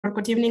or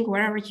good evening,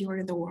 wherever you are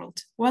in the world.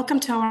 Welcome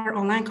to our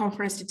online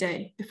conference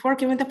today. Before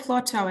giving the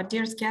floor to our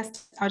dear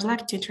guest, I would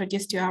like to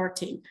introduce to our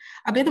team.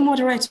 I'll be the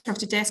moderator of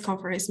today's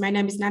conference. My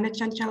name is Nana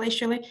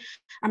Chanchalishvili.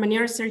 I'm a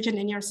neurosurgeon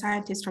and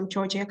neuroscientist from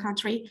Georgia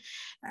country.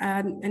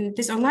 And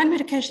these online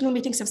educational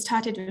meetings have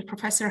started with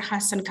Professor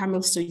Hassan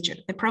Kamil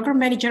Sucur, the program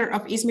manager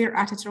of İzmir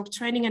Atatürk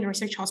Training and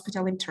Research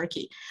Hospital in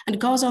Turkey,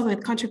 and goes on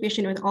with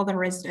contribution with all the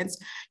residents,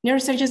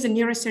 neurosurgeons and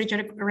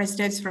neurosurgery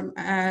residents from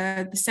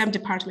the same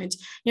department,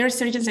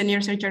 neurosurgeons and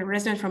neurosurgery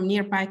residents from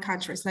nearby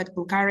countries like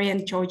Bulgaria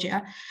and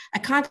Georgia. I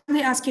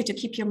kindly ask you to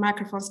keep your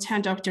microphones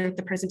turned off during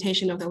the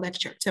presentation of the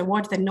lecture to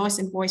avoid the noise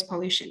and voice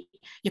pollution.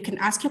 You can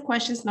ask your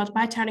questions not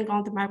by turning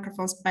on the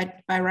microphones,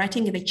 but by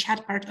writing in the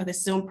chat part of the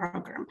Zoom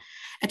program.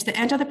 At the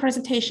end of the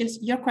presentations,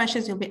 your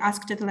questions will be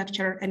asked to the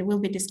lecturer and will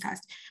be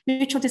discussed.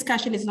 Mutual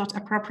discussion is not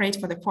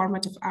appropriate for the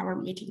format of our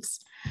meetings.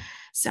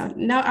 So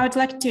now I would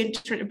like to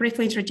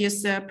briefly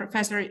introduce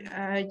Professor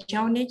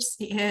Jo Nijs.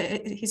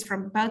 He's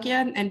from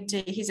Belgium and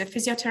he's a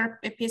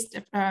physiotherapist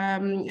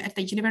at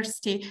the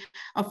University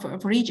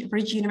of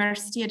Bridge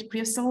University at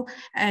Brussels.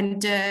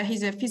 And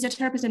he's a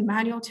physiotherapist and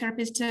manual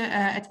therapist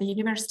at the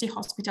University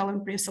Hospital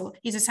in Brussels.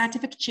 He's a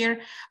scientific chair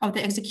of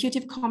the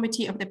Executive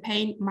Committee of the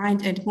Pain,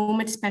 Mind and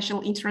Movement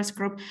Special Interest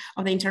Group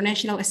of the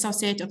International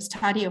Associate of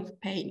Study of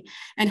Pain,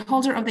 and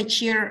holder of the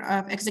chair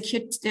of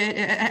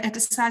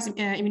Exercise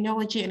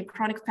Immunology and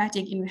Chronic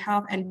Fatigue in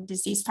Health and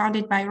Disease,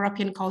 founded by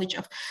European College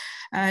of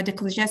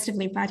Decongestive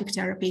Lymphatic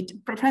Therapy.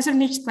 Professor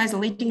Nijs plays a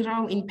leading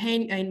role in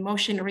Pain and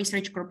Motion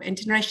Research Group,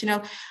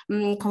 international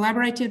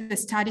collaborative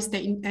studies the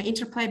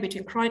interplay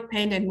between chronic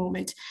pain and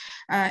movement.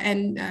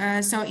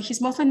 So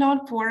he's mostly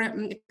known for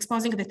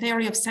exposing the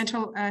theory of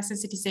central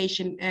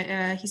sensitization.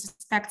 He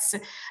suspects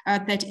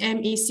that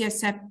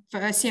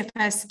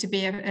ME-CFS to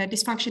be a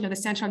dysfunction of the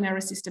central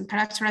nervous system,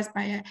 characterized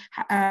by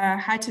a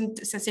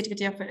heightened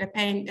sensitivity of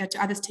pain to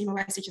other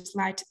stimuli such as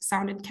light,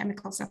 sound, and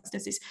chemical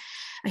substances.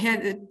 He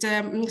had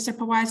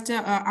supervised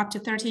up to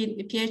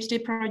 30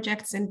 PhD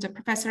projects, and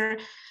Professor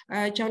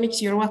Jo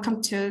Nijs, you're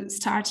welcome to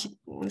start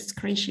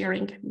screen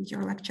sharing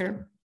your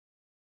lecture.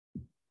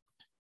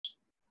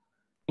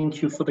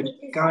 Thank you for the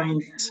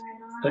kind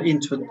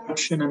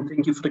introduction, and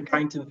thank you for the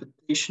kind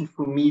invitation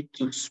for me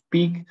to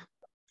speak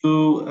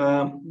to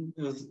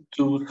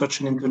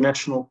such an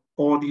international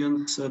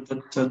audience.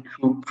 That's a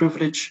true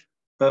privilege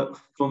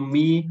for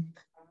me.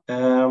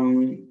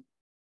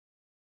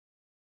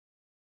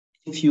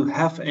 If you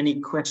have any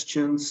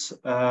questions,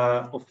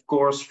 of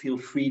course, feel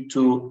free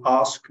to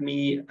ask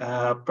me.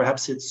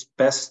 Perhaps it's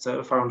best,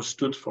 if I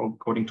understood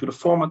according to the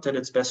format, that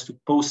it's best to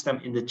post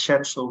them in the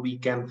chat so we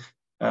can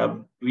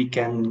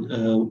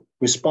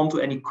respond to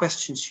any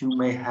questions you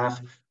may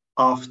have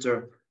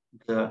after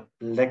the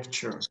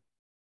lecture.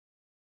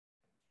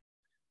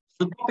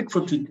 The topic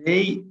for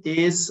today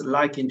is,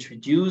 like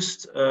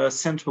introduced,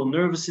 central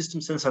nervous system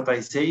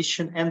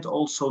sensitization and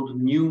also the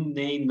new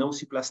name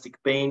nociplastic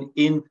pain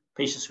in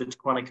patients with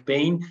chronic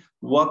pain.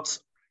 What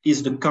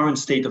is the current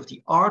state of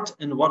the art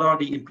and what are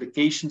the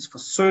implications for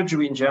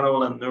surgery in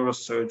general and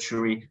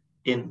neurosurgery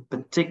in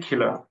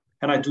particular?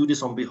 And I do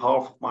this on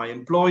behalf of my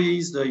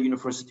employees, the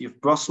University of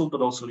Brussels,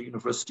 but also the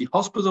University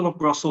Hospital of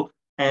Brussels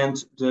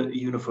and the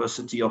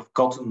University of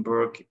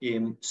Gothenburg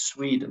in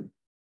Sweden.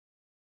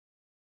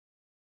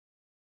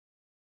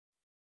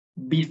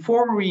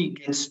 Before we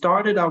get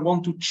started, I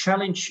want to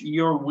challenge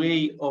your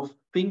way of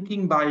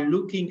thinking by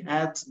looking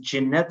at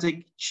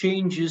genetic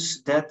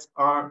changes that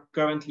are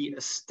currently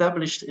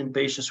established in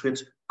patients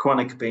with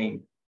chronic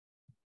pain.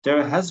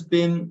 There has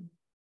been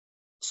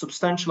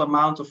substantial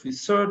amount of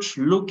research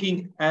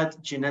looking at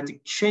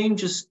genetic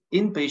changes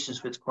in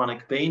patients with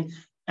chronic pain.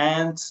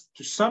 And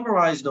to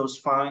summarize those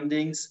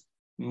findings,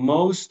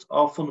 most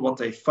often what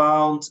they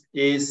found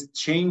is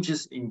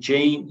changes in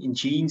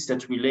genes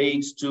that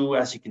relate to,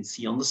 as you can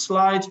see on the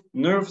slide,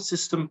 nervous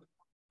system,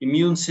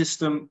 immune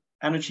system,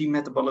 energy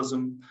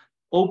metabolism,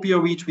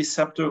 opioid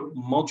receptor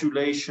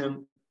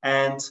modulation,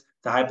 and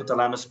the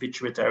hypothalamus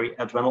pituitary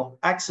adrenal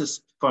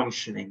axis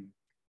functioning.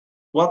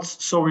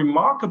 What's so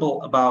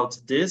remarkable about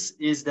this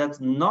is that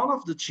none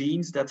of the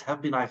genes that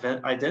have been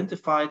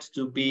identified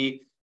to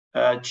be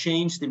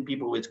changed in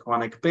people with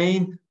chronic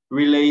pain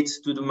relates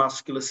to the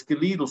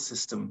musculoskeletal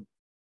system.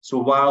 So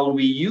while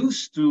we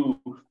used to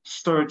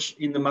search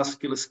in the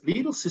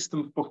musculoskeletal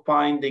system for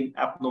finding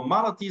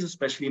abnormalities,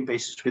 especially in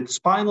patients with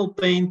spinal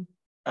pain,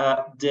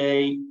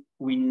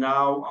 we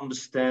now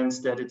understand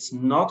that it's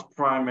not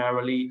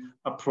primarily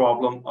a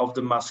problem of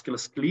the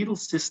musculoskeletal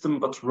system,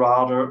 but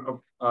rather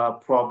a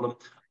problem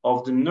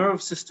of the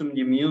nerve system, the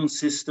immune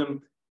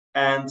system,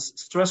 and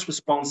stress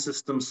response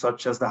systems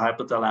such as the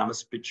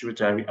hypothalamus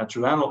pituitary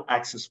adrenal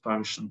axis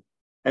function.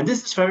 And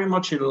this is very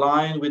much in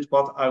line with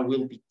what I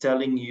will be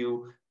telling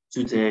you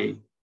today.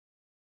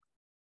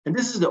 And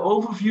this is the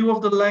overview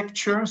of the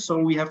lecture. So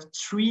we have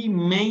three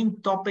main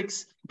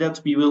topics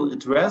that we will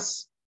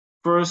address.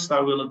 First,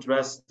 I will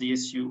address the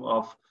issue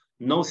of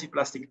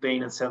nociplastic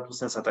pain and central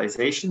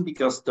sensitization,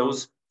 because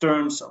those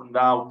terms are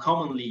now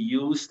commonly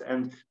used,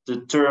 and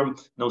the term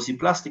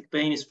nociplastic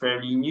pain is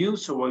fairly new,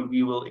 so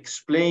we will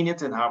explain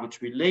it and how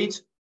it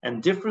relates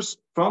and differs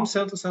from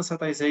central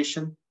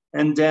sensitization.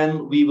 And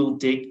then we will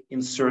dig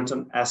in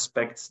certain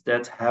aspects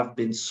that have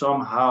been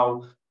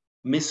somehow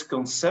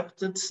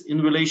misconcepted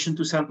in relation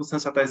to central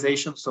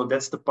sensitization. So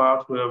that's the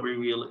part where we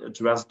will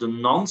address the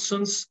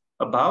nonsense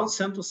about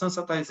central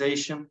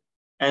sensitization.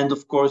 And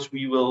of course,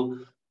 we will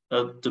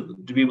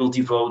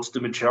devote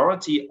the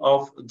majority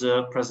of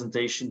the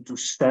presentation to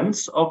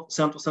stems of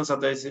central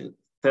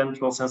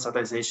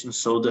sensitization,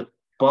 so the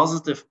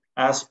positive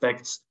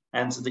aspects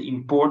and the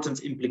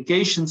important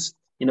implications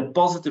in a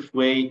positive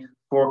way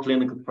for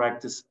clinical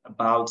practice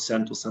about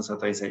central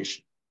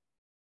sensitization.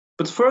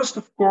 But first,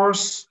 of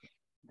course,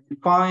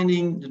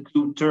 defining the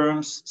two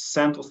terms,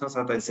 central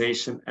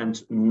sensitization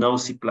and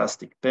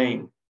nociplastic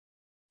pain.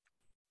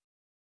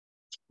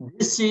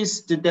 This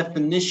is the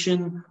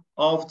definition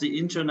of the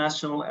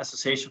International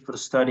Association for the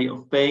Study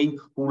of Pain,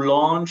 who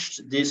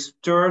launched this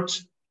third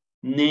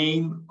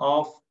name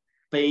of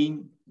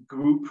pain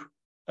group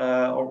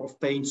or of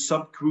pain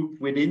subgroup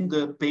within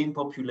the pain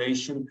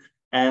population.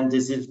 And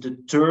this is the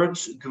third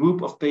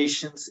group of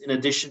patients. In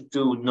addition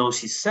to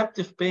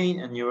nociceptive pain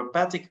and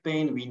neuropathic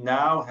pain, we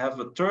now have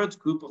a third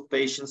group of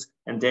patients,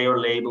 and they are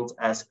labeled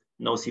as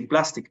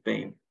nociplastic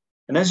pain.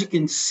 And as you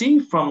can see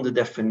from the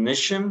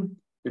definition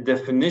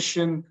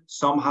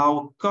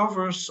somehow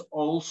covers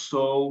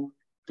also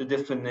the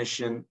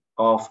definition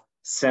of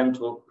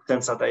central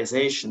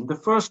sensitization. The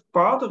first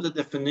part of the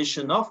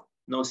definition of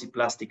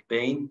nociplastic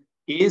pain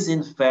is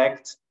in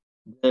fact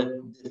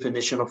the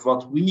definition of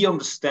what we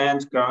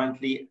understand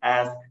currently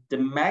as the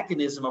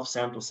mechanism of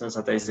central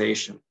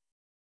sensitization.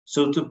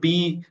 So to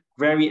be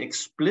very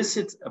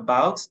explicit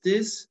about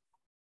this,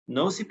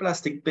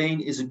 nociplastic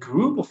pain is a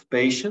group of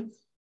patients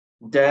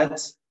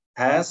that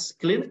has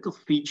clinical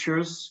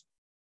features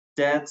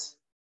that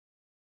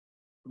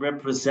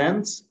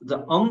represent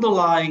the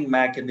underlying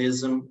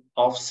mechanism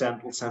of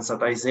central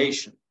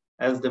sensitization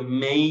as the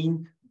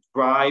main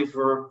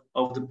driver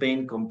of the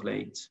pain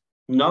complaint.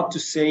 Not to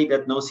say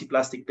that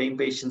nociplastic pain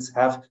patients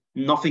have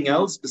nothing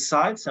else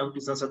besides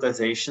central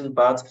sensitization,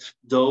 but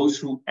those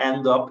who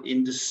end up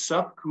in the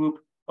subgroup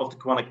of the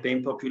chronic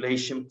pain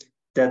population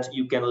that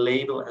you can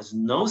label as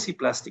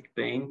nociplastic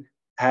pain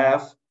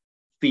have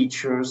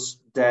features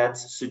that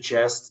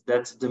suggest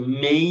that the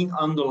main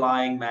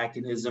underlying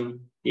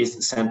mechanism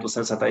is central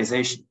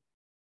sensitization.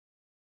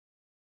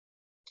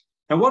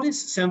 And what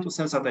is central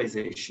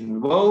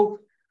sensitization? Well,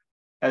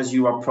 as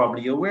you are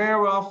probably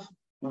aware of,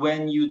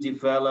 when you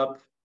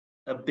develop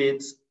a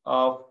bit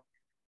of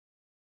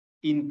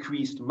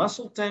increased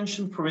muscle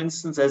tension, for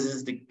instance, as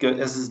is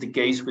the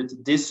case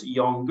with this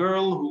young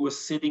girl who was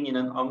sitting in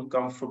an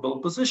uncomfortable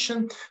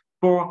position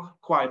for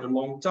quite a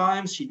long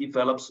time, she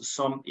develops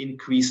some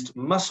increased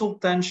muscle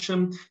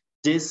tension.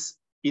 This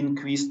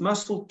increased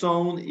muscle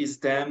tone is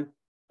then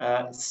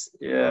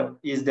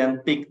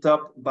picked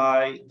up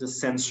by the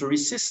sensory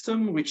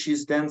system, which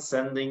is then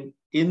sending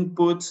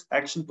input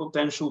action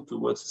potential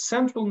towards the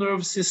central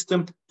nervous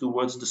system,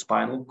 towards the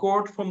spinal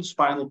cord. From the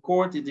spinal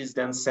cord, it is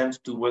then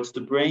sent towards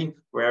the brain,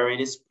 where it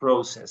is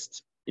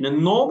processed. In a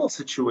normal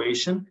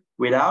situation,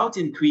 without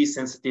increased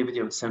sensitivity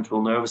of the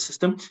central nervous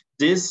system,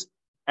 this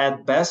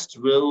at best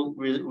will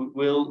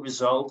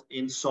result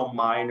in some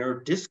minor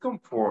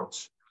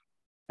discomfort.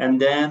 And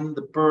then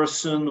the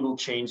person will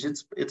change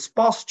its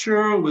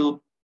posture,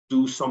 will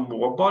do some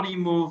more body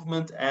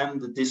movement, and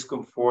the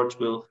discomfort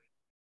will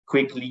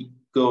quickly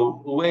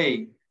go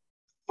away.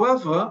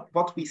 However,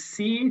 what we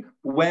see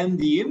when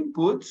the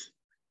input,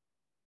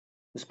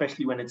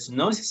 especially when it's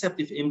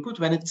nociceptive input,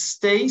 when it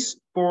stays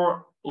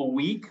for a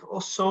week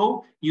or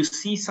so, you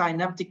see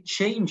synaptic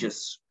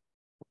changes.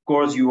 Of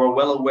course, you are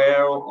well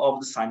aware of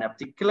the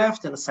synaptic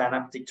cleft and the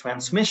synaptic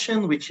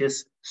transmission, which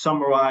is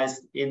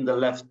summarized in the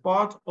left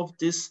part of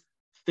this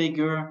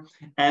figure.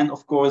 And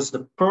of course,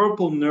 the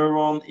purple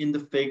neuron in the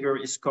figure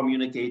is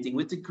communicating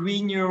with the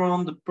green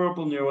neuron. The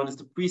purple neuron is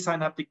the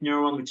presynaptic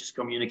neuron, which is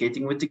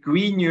communicating with the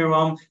green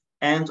neuron.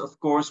 And of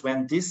course,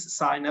 when this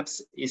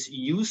synapse is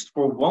used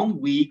for 1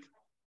 week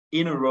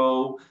in a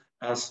row,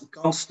 as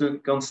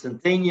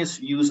constantaneous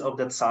use of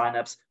that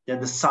synapse,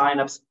 then the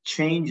synapse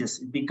changes.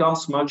 It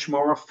becomes much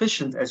more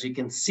efficient, as you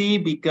can see,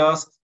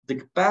 because the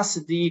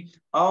capacity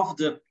of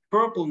the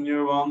purple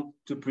neuron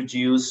to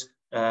produce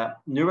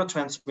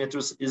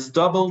neurotransmitters is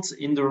doubled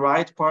in the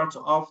right part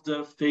of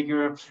the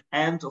figure.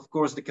 And of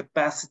course, the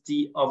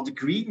capacity of the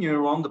green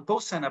neuron, the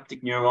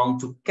postsynaptic neuron,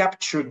 to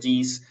capture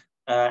these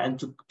and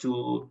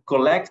to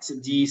collect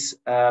these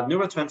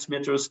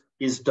neurotransmitters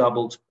is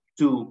doubled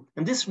too.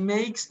 And this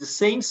makes the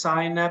same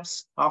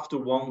synapse after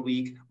 1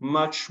 week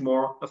much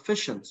more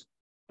efficient.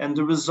 And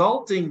the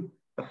resulting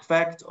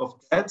effect of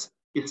that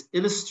is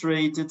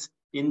illustrated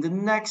in the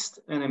next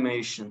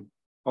animation.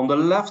 On the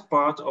left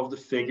part of the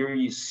figure,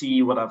 you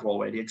see what I've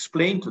already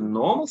explained, the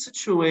normal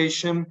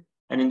situation.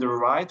 And in the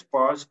right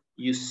part,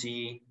 you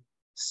see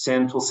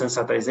central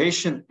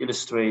sensitization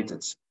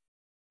illustrated.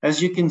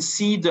 As you can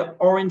see, the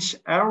orange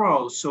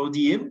arrow, so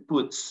the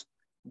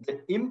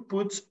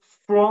inputs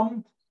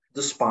from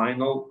the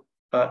spinal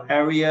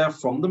area,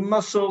 from the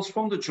muscles,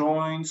 from the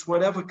joints,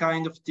 whatever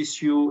kind of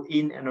tissue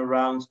in and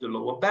around the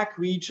lower back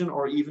region,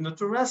 or even the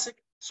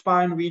thoracic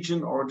spine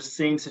region, or the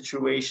same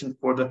situation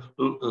for the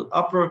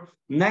upper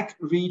neck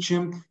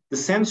region. The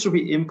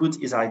sensory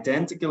input is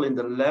identical in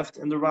the left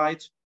and the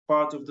right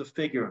part of the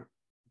figure.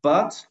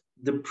 But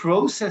the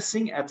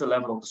processing at the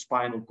level of the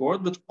spinal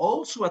cord, but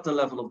also at the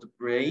level of the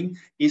brain,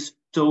 is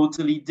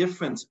totally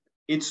different.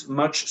 It's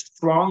much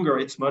stronger,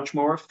 it's much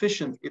more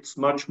efficient, it's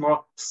much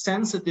more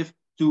sensitive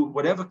to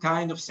whatever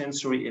kind of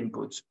sensory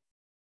input.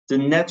 The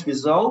net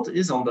result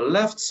is on the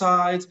left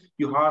side,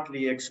 you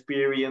hardly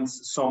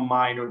experience some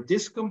minor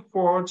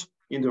discomfort.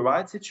 In the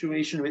right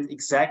situation with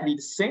exactly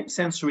the same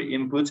sensory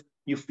input,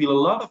 you feel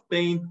a lot of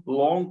pain,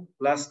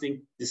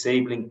 long-lasting,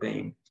 disabling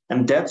pain.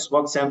 And that's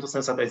what central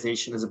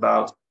sensitization is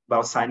about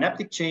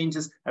synaptic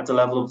changes at the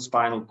level of the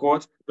spinal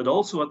cord, but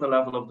also at the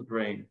level of the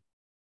brain.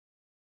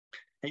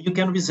 And you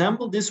can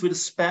resemble this with a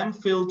spam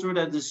filter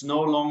that is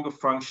no longer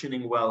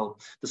functioning well.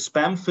 The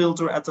spam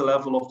filter at the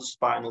level of the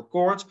spinal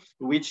cord,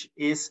 which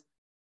is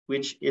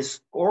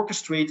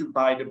orchestrated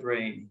by the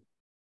brain.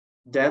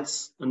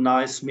 That's a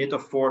nice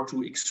metaphor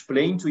to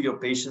explain to your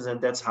patients,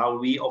 and that's how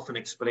we often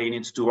explain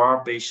it to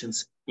our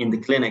patients in the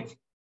clinic.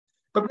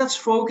 But let's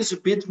focus a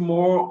bit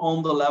more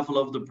on the level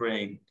of the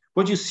brain.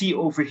 What you see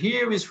over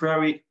here is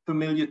very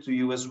familiar to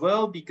you as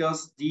well,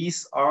 because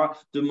these are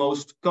the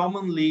most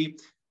commonly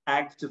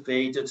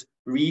activated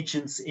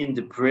regions in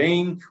the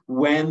brain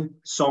when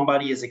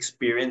somebody is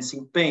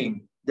experiencing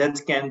pain.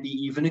 That can be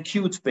even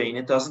acute pain.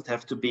 It doesn't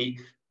have to be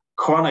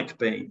chronic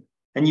pain.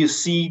 And you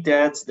see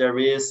that there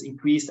is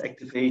increased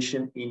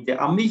activation in the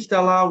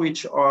amygdala,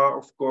 which are,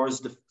 of course,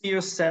 the fear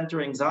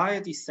center,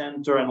 anxiety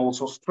center, and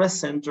also stress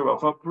center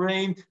of our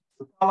brain,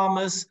 the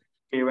thalamus,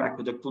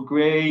 aqueductal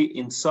gray,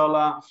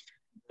 insula,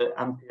 the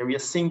anterior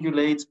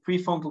cingulate,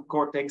 prefrontal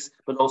cortex,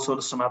 but also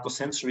the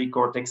somatosensory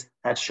cortex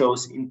that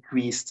shows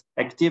increased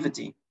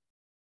activity.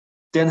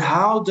 Then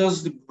how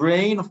does the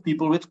brain of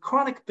people with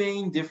chronic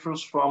pain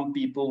differs from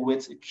people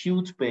with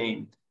acute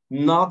pain?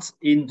 Not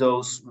in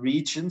those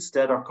regions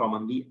that are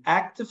commonly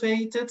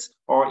activated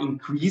or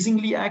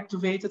increasingly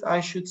activated, I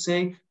should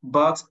say,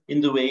 but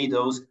in the way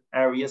those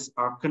areas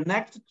are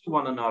connected to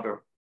one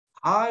another.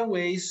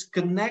 Highways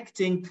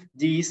connecting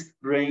these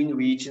brain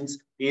regions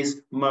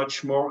is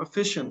much more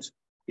efficient.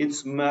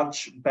 It's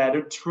much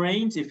better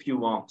trained, if you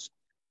want,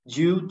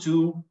 due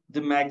to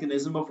the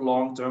mechanism of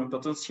long-term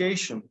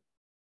potentiation.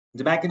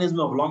 The mechanism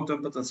of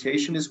long-term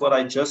potentiation is what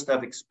I just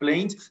have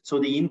explained. So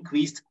the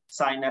increased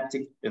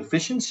synaptic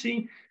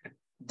efficiency,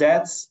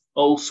 that's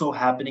also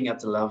happening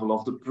at the level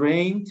of the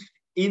brain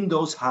in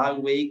those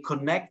highway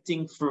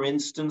connecting, for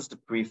instance, the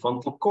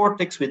prefrontal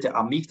cortex with the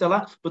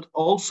amygdala, but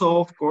also,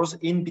 of course,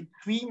 in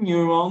between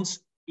neurons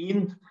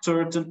in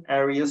certain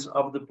areas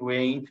of the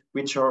brain,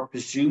 which are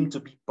presumed to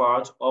be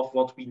part of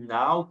what we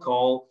now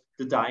call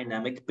the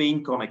dynamic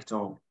pain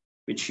connectome,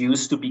 which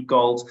used to be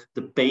called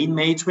the pain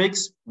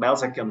matrix.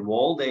 Melzack and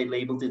Wall, they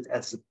labeled it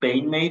as the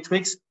pain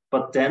matrix.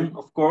 But then,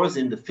 of course,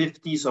 in the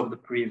 50s of the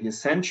previous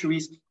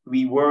centuries,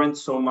 we weren't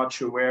so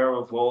much aware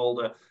of all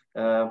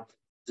the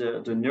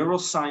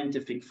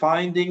neuroscientific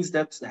findings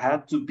that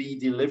had to be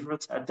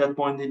delivered at that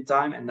point in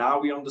time. And now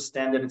we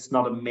understand that it's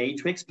not a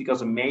matrix,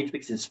 because a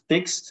matrix is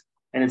fixed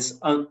and it's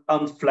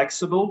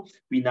unflexible.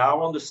 We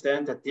now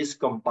understand that this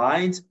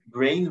combined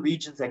brain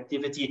regions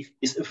activity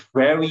is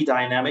very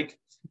dynamic,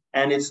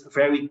 and it's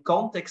very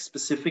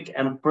context-specific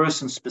and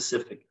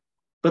person-specific.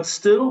 But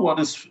still, what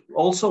is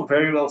also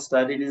very well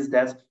studied is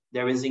that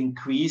there is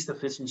increased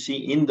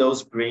efficiency in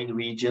those brain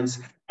regions,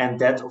 and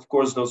that, of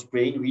course, those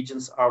brain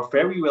regions are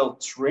very well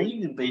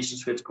trained in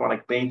patients with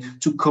chronic pain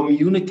to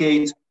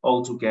communicate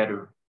all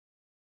together.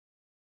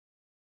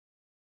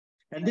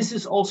 And this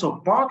is also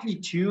partly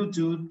due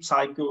to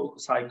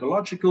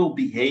psychological,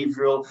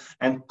 behavioral,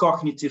 and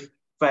cognitive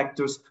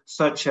factors,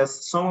 such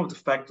as some of the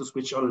factors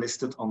which are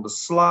listed on the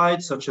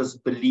slide, such as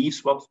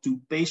beliefs. What do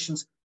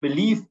patients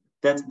believe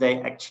that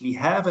they actually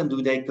have, and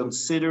do they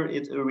consider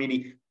it a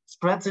really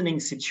threatening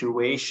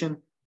situation?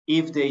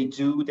 If they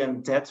do,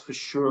 then that for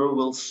sure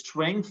will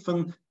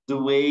strengthen the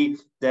way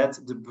that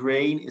the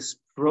brain is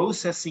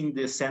processing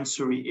the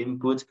sensory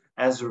input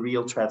as a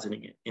real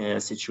threatening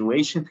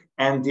situation,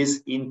 and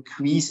this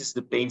increases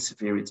the pain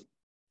severity.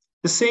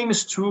 The same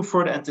is true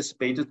for the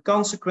anticipated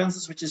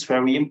consequences, which is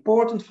very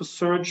important for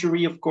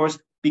surgery, of course,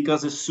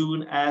 because as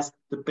soon as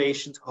the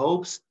patient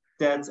hopes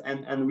that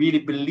and really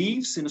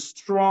believes in a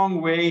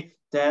strong way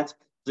that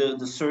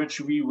the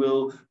surgery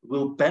will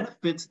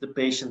benefit the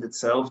patient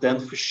itself, then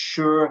for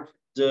sure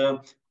the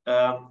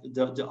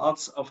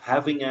odds of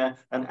having an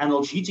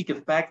analgesic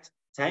effect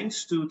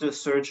thanks to the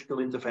surgical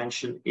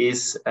intervention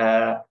is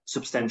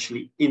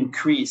substantially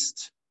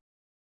increased.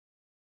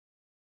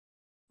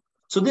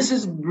 So this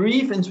is a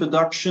brief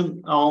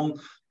introduction on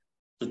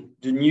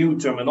the new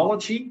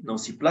terminology,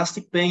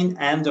 nociplastic pain,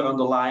 and the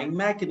underlying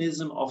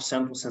mechanism of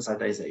central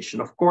sensitization.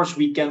 Of course,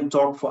 we can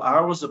talk for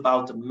hours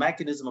about the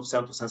mechanism of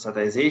central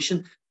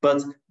sensitization,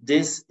 but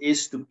this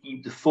is to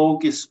keep the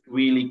focus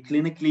really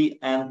clinically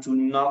and to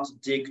not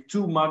dig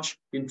too much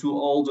into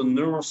all the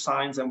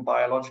neuroscience and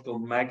biological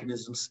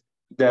mechanisms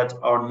that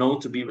are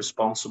known to be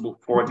responsible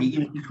for the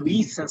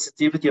increased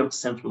sensitivity of the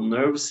central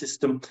nervous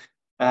system,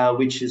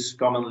 which is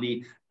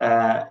commonly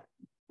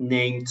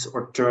named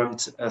or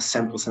termed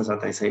central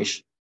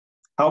sensitization.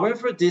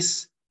 However,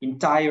 this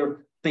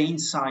entire pain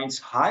science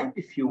hype,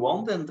 if you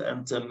want, and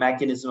the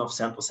mechanism of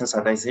central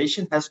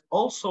sensitization has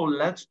also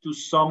led to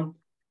some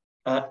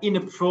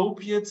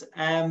inappropriate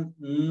and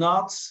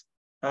not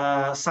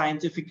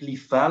scientifically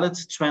valid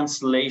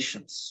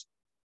translations,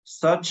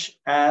 such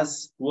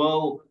as,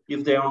 well,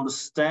 if they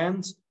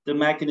understand the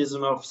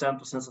mechanism of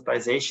central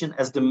sensitization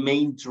as the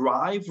main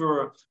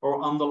driver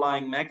or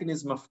underlying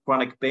mechanism of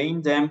chronic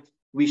pain, then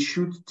we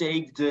should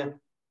take the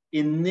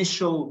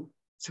initial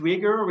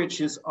trigger,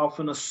 which is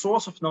often a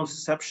source of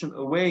nociception,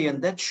 away,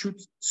 and that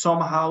should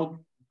somehow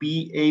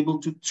be able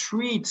to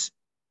treat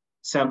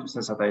central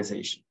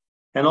sensitization.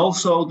 And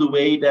also the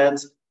way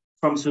that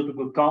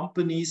pharmaceutical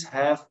companies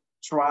have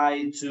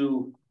tried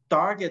to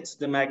target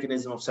the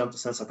mechanism of central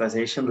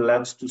sensitization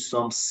led to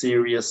some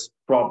serious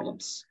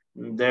problems.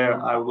 And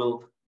there I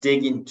will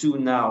dig into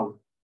now.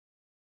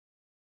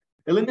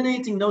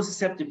 Eliminating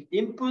nociceptive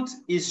input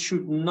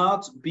should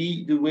not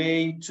be the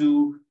way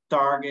to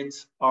target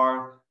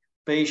our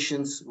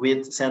patients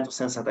with central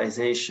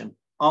sensitization.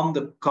 On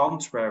the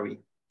contrary,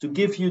 to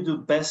give you the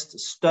best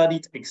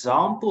studied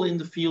example in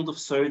the field of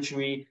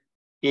surgery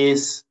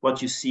is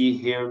what you see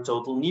here,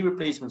 total knee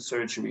replacement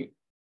surgery,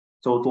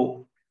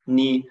 total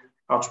knee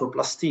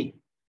arthroplasty.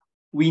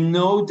 We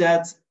know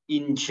that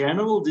in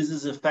general, this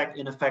is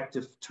an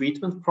effective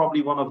treatment,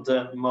 probably one of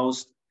the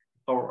most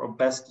or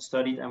best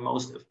studied and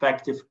most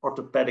effective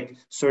orthopedic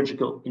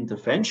surgical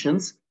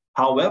interventions.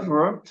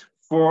 However,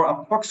 for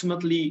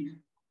approximately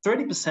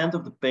 30%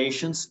 of the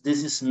patients,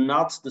 this is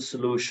not the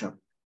solution,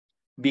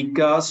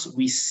 because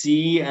we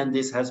see, and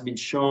this has been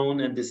shown,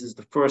 and this is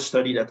the first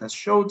study that has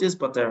showed this,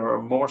 but there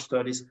are more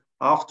studies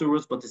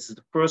afterwards, but this is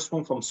the first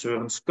one from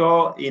Søren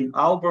Skov in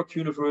Aalborg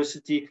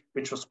University,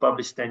 which was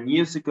published 10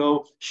 years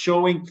ago,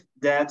 showing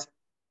that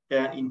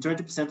in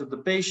 30% of the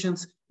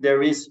patients,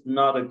 there is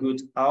not a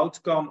good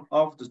outcome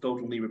of the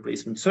total knee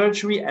replacement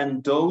surgery,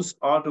 and those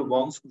are the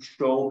ones who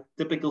show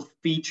typical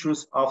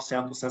features of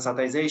central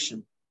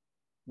sensitization.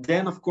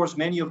 Then, of course,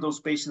 many of those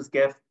patients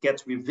get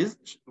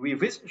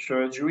revisit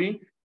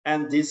surgery,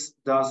 and this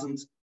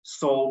doesn't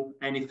solve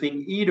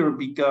anything either,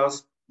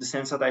 because the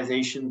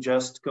sensitization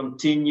just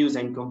continues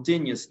and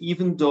continues,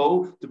 even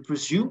though the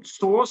presumed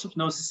source of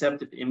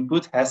nociceptive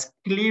input has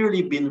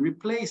clearly been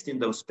replaced in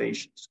those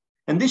patients.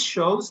 And this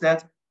shows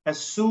that as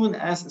soon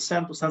as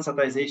central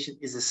sensitization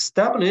is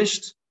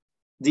established,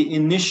 the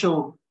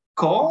initial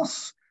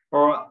cause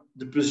or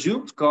the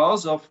presumed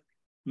cause of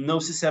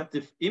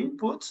nociceptive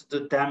input,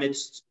 the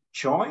damaged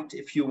joint,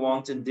 if you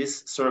want, in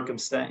this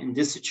circumstance, in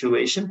this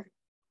situation,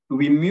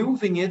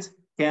 removing it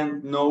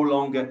can no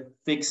longer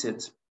fix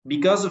it.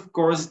 Because, of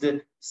course,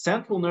 the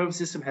central nervous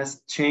system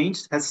has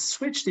changed, has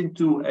switched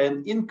into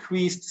an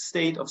increased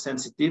state of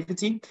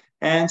sensitivity,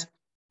 and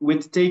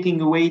with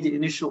taking away the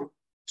initial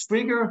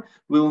trigger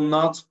will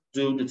not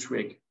do the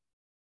trick.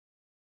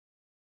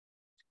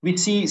 We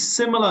see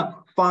similar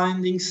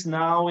findings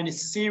now in a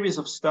series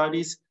of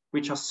studies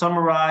which are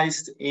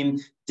summarized in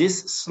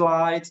this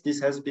slide. This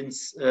has been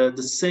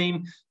the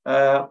same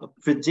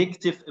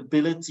predictive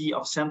ability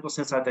of central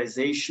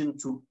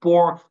sensitization to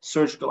poor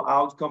surgical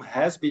outcome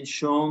has been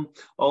shown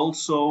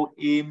also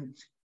in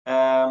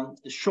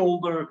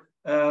shoulder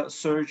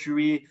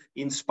surgery,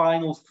 in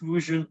spinal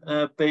fusion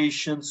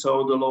patients,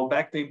 so the low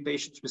back pain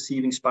patients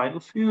receiving spinal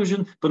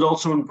fusion, but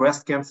also in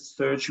breast cancer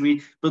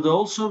surgery, but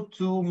also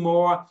to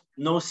more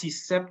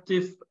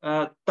nociceptive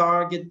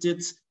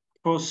targeted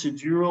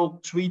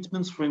procedural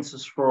treatments, for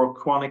instance, for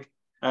chronic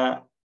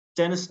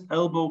tennis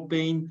elbow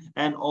pain,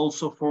 and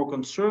also for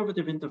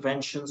conservative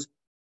interventions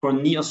for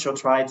knee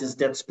osteoarthritis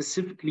that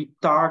specifically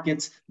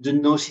targets the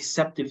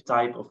nociceptive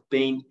type of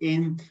pain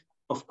in,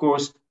 of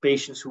course,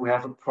 patients who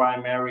have a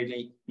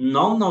primarily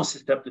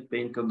non-nociceptive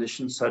pain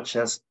condition, such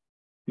as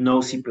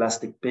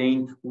nociplastic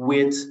pain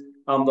with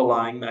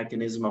underlying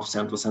mechanism of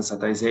central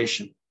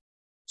sensitization.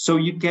 So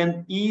you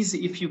can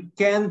easily, if you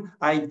can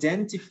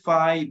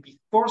identify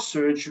before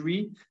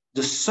surgery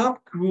the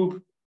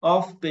subgroup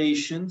of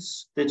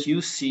patients that you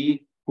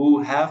see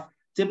who have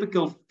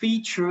typical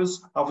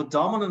features of a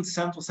dominant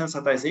central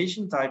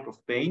sensitization type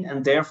of pain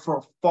and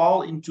therefore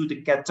fall into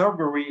the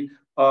category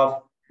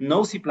of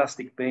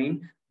nociplastic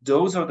pain,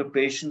 those are the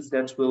patients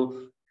that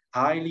will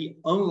highly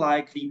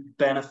unlikely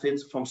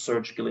benefit from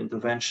surgical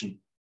intervention.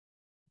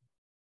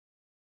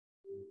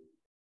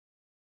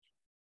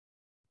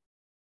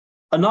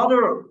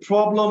 Another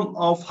problem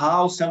of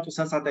how central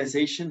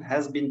sensitization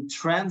has been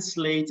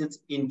translated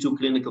into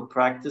clinical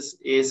practice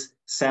is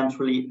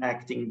centrally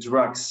acting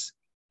drugs.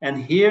 And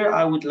here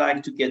I would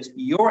like to get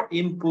your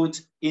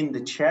input in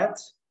the chat.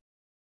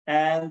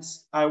 And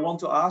I want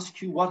to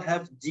ask you, what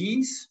have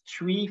these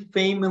three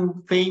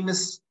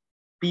famous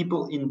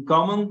people in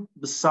common,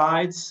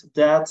 besides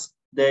that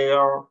they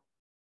are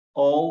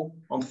all,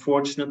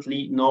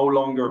 unfortunately, no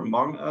longer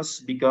among us,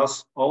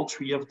 because all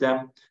three of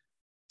them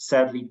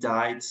sadly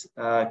died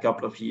a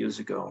couple of years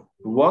ago?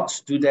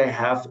 What do they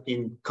have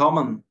in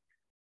common?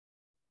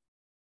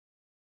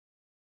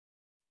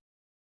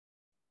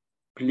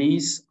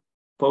 Please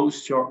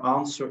post your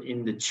answer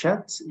in the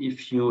chat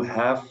if you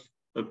have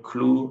a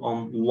clue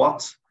on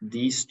what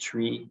these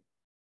three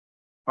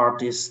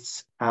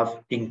artists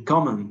have in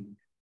common.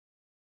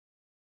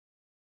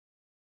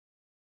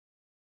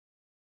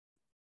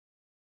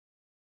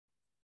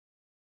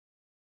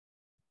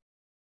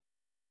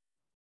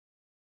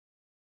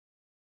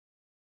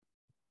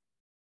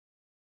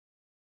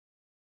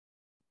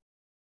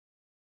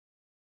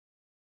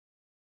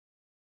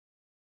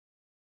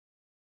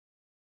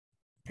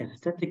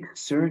 Aesthetic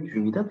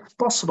surgery, that's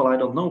possible. I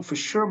don't know. For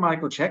sure,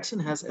 Michael Jackson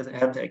has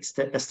had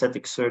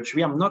aesthetic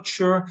surgery. I'm not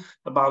sure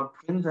about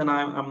Prince, and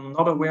I'm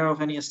not aware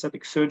of any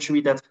aesthetic surgery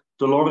that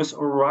Dolores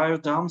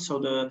O'Riordan,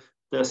 so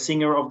the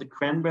singer of the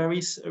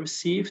Cranberries,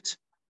 received.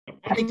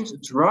 Addict to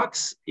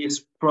drugs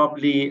is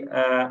probably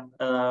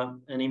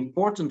an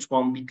important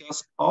one,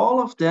 because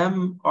all of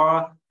them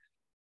are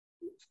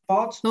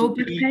thought low to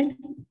back be... pain.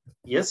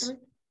 Yes. Sorry.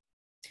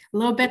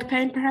 Low back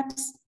pain,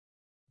 perhaps.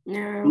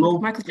 No,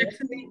 Michael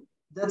Jackson.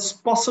 That's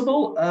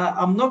possible.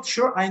 I'm not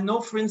sure. I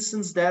know, for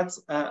instance, that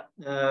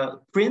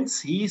Prince,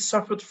 he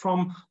suffered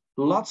from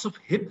lots of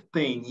hip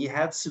pain. He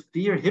had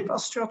severe hip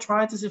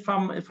osteoarthritis, if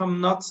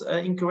I'm not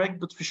incorrect.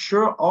 But for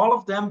sure, all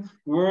of them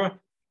were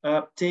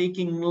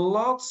taking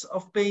lots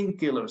of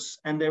painkillers,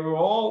 and they were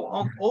all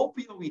on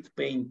opioid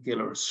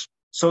painkillers.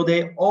 So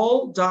they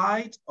all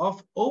died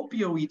of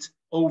opioid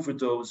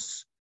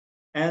overdose.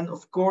 And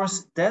of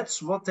course,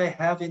 that's what they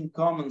have in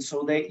common.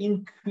 So they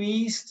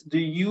increased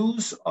the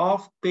use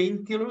of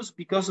painkillers,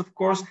 because, of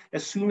course,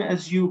 as soon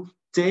as you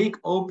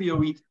take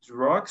opioid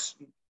drugs,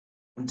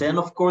 then,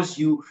 of course,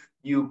 you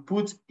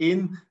put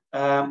in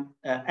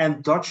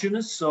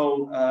endogenous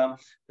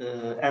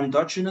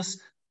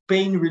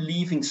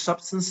pain-relieving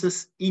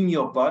substances in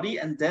your body.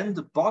 And then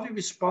the body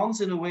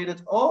responds in a way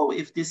that, oh,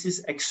 if this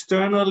is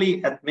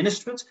externally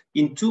administered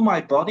into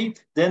my body,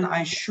 then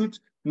I should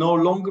no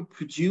longer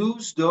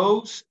produce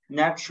those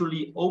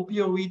naturally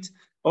opioids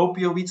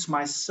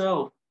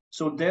myself.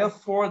 So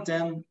therefore,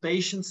 then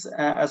patients,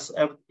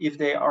 if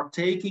they are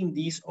taking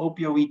these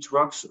opioid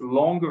drugs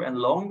longer and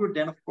longer,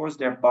 then of course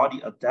their body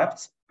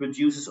adapts,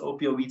 produces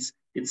opioids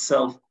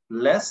itself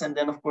less, and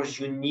then of course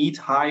you need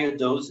higher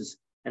doses.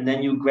 And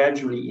then you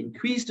gradually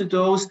increase the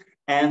dose.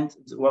 And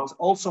what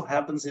also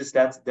happens is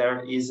that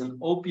there is an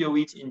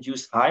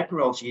opioid-induced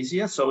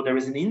hyperalgesia. So there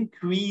is an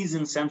increase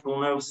in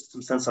central nervous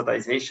system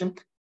sensitization,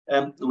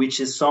 which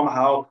is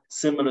somehow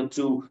similar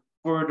to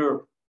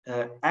further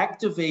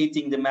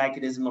activating the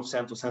mechanism of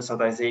central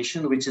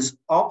sensitization, which is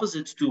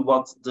opposite to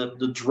what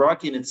the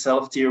drug in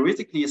itself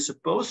theoretically is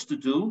supposed to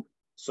do.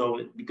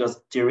 So,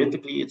 because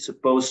theoretically it's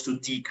supposed to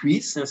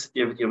decrease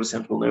sensitivity of the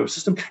central nervous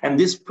system, and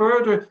this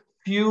further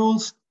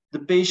fuels the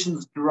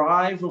patient's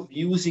drive of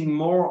using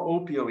more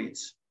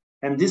opioids.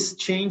 And this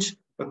change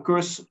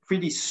occurs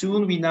pretty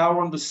soon. We now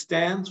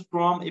understand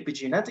from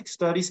epigenetic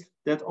studies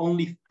that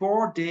only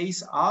 4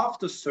 days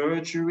after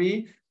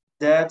surgery,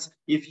 that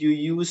if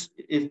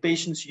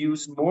patients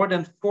use more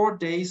than 4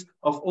 days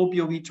of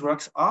opioid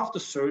drugs after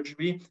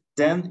surgery,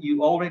 then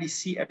you already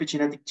see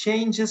epigenetic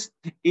changes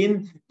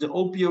in the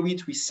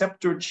opioid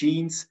receptor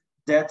genes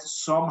that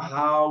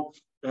somehow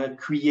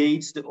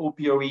creates the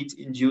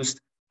opioid-induced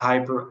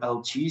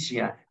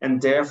hyperalgesia,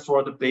 and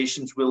therefore the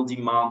patients will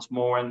demand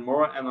more and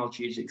more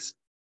analgesics.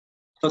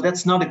 So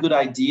that's not a good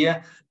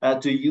idea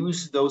to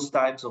use those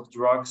types of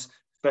drugs,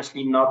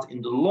 especially not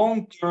in the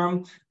long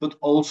term, but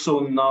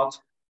also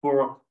not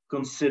for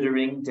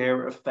considering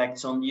their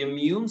effects on the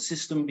immune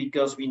system,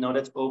 because we know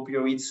that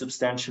opioids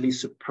substantially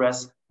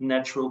suppress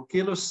natural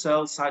killer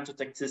cell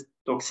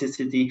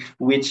cytotoxicity,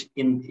 which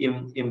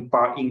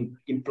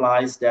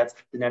implies that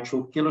the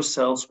natural killer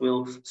cells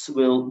will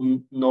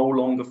no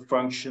longer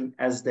function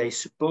as they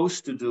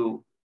supposed to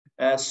do.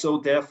 So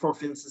therefore,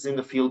 for instance, in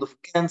the field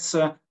of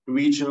cancer,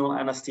 regional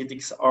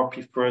anesthetics are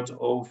preferred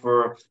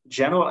over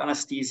general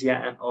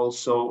anesthesia, and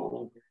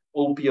also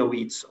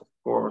opioids, of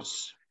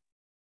course.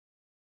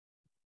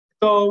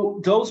 So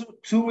those are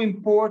two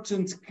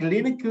important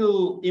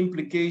clinical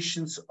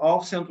implications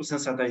of central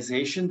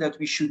sensitization that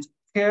we should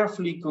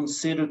carefully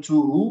consider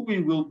to who we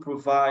will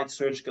provide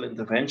surgical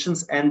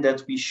interventions, and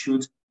that we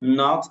should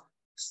not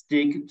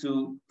stick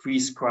to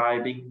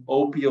prescribing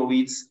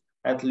opioids,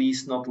 at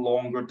least not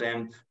longer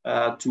than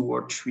 2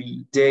 or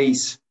 3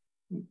 days.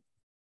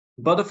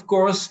 But of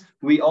course,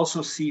 we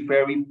also see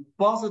very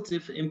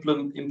positive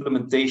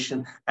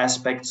implementation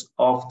aspects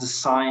of the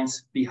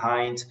science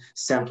behind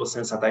central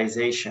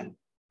sensitization.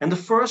 And the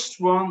first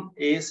one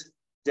is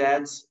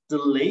that the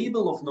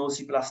label of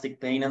nociplastic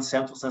pain and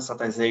central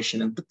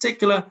sensitization in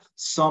particular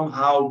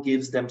somehow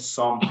gives them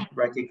some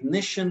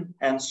recognition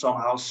and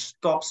somehow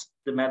stops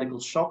the medical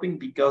shopping,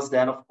 because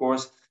then, of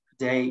course,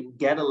 they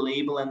get a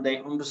label and they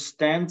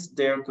understand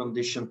their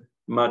condition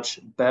much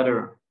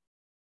better.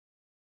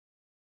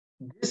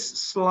 This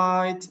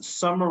slide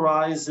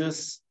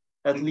summarizes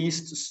at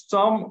least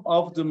some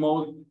of the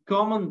most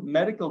common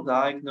medical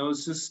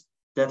diagnoses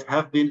that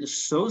have been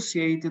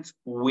associated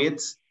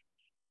with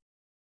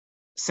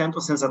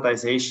central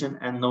sensitization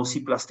and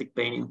nociplastic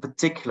pain in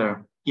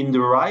particular. In the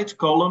right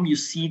column, you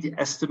see the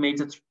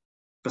estimated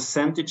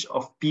percentage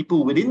of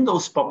people within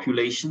those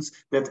populations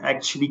that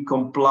actually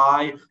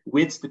comply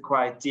with the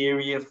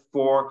criteria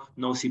for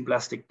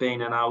nociplastic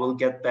pain. And I will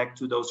get back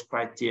to those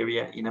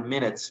criteria in a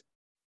minute.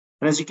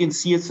 And as you can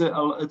see, it's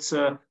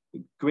a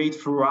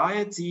great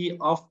variety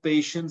of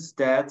patients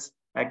that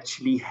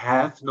actually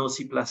have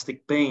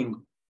nociplastic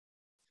pain.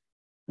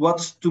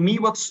 What's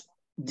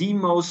the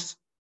most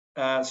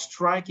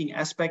striking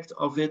aspect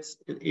of it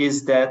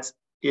is that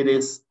it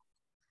is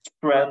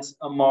spread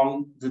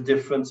among the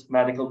different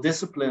medical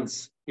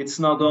disciplines. It's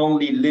not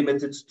only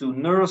limited to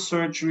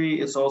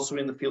neurosurgery, it's also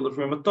in the field of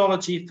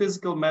rheumatology,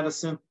 physical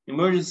medicine,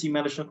 emergency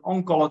medicine,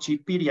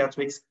 oncology,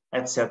 pediatrics,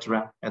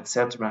 etc.,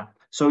 etc.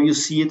 So you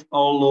see it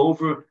all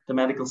over the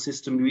medical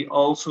system. We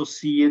also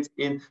see it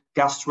in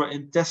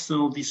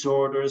gastrointestinal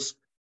disorders.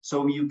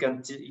 So you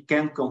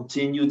can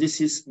continue.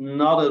 This is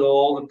not at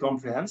all a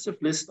comprehensive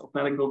list of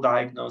medical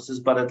diagnoses,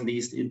 but at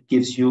least it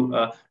gives you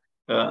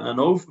an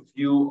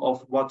overview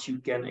of what you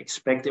can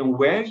expect and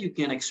where you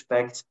can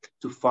expect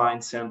to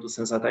find central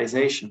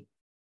sensitization.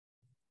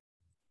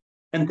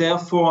 And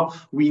therefore,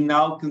 we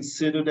now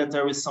consider that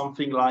there is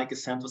something like a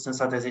central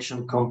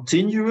sensitization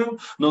continuum,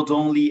 not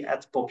only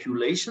at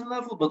population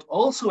level, but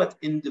also at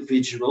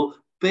individual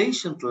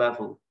patient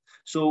level.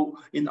 So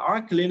in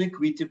our clinic,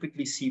 we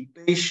typically see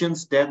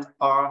patients that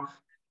are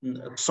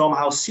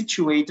somehow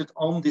situated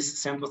on this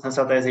central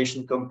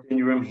sensitization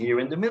continuum here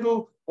in the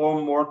middle,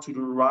 or more to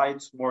the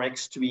right, more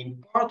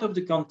extreme part of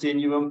the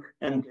continuum.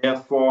 And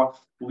therefore,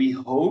 we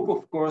hope,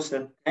 of course,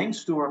 that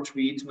thanks to our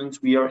treatment,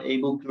 we are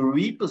able to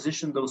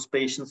reposition those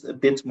patients a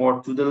bit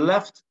more to the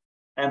left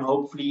and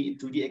hopefully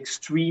to the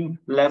extreme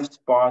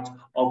left part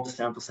of the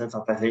central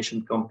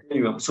sensitization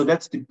continuum. So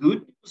that's the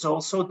good news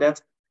also,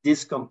 that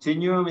this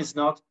continuum is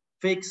not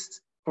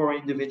fixed for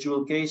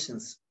individual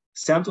cases.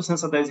 Central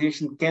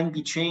sensitization can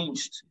be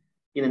changed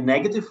in a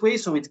negative way,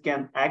 so it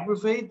can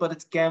aggravate, but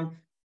it can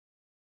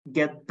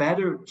get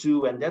better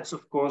too, and that's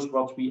of course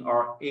what we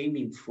are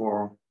aiming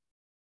for.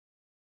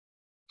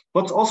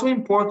 What's also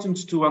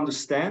important to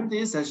understand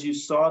is, as you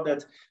saw,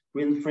 that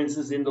when, for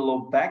instance, in the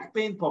low back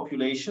pain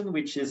population,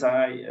 which is,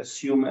 I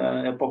assume,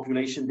 a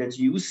population that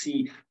you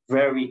see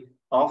very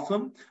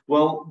often,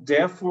 well,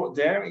 therefore,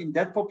 there in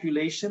that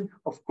population,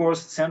 of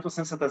course, central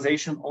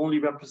sensitization only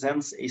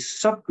represents a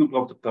subgroup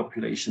of the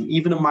population,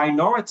 even a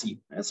minority.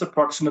 That's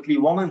approximately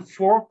 1 in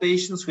 4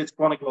 patients with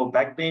chronic low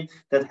back pain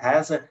that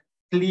has a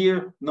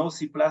clear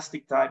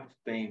nociplastic type of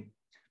pain.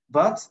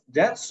 But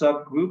that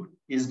subgroup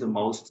is the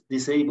most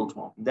disabled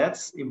one.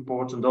 That's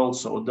important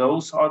also.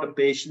 Those are the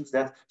patients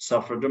that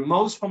suffer the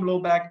most from low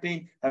back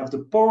pain, have the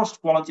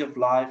poorest quality of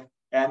life,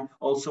 and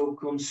also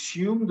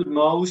consume the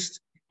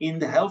most in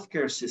the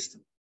healthcare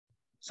system.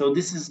 So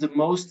this is the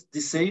most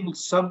disabled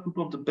subgroup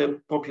of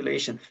the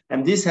population.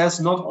 And this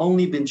has not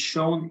only been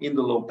shown in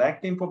the low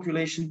back pain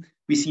population,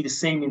 we see the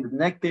same in the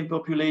neck pain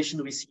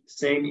population, we see the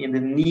same in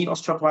the knee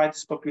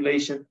osteoarthritis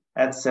population,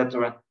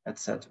 etc.,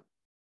 etc.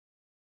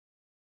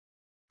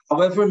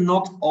 However,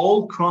 not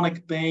all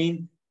chronic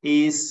pain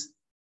is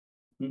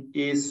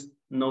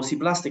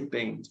nociplastic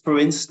pain. For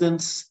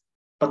instance,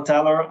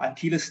 patellar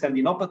Achilles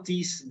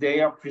tendinopathies,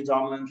 they are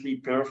predominantly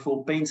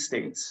peripheral pain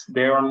states.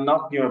 They are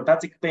not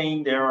neuropathic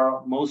pain. They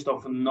are most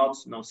often not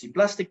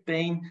nociplastic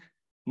pain.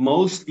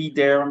 Mostly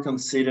they are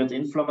considered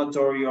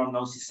inflammatory or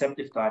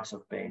nociceptive types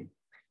of pain.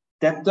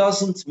 That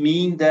doesn't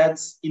mean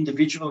that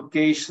individual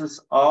cases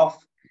of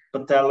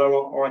patellar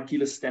or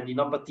Achilles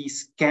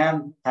tendinopathies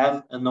can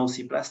have a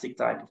nociplastic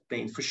type of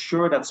pain. For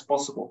sure, that's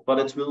possible, but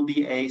it will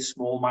be a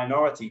small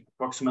minority.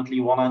 Approximately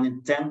 1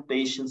 in 10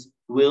 patients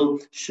will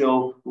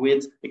show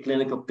with a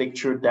clinical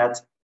picture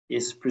that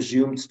is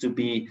presumed to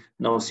be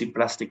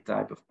nociplastic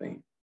type of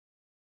pain.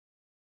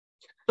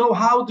 So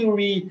how do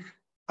we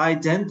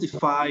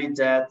identify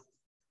that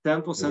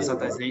central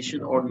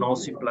sensitization or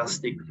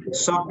nociplastic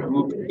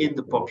subgroup in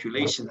the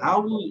population?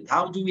 How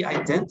do we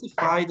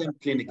identify them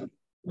clinically?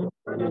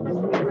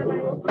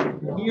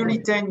 Nearly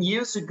 10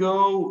 years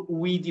ago,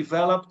 we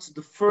developed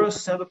the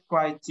first set of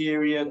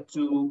criteria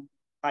to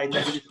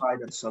identify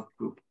that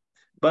subgroup.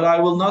 But I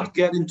will not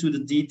get into the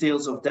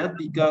details of that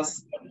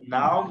because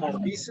now, more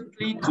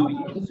recently, 2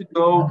 years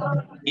ago,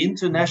 the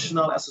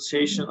International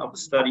Association of the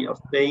Study of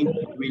Pain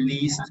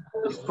released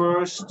the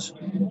first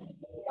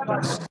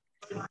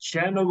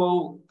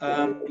general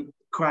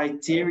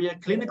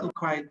clinical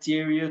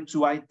criteria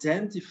to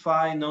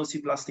identify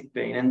nociplastic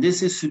pain. And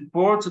this is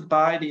supported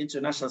by the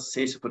International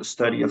Association for the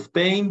Study of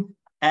Pain.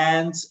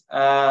 And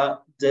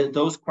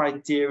those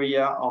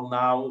criteria are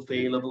now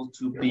available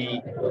to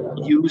be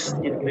used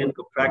in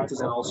clinical practice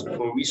and also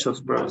for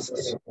research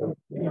purposes.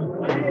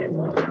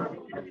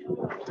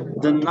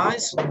 The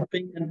nice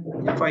thing,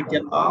 and if I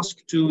can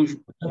ask to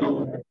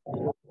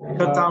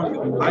cut down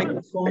your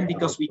microphone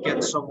because we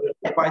get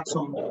quite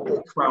some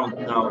background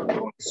now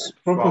noise.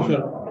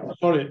 Professor,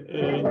 sorry,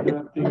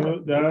 interrupting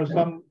you. There are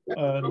some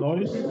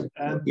noise,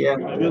 and yeah.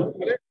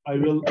 I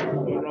will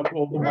turn up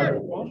all the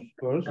microphones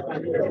first,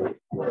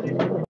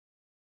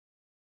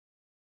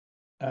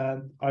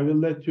 and I will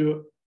let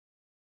you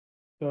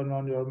turn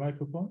on your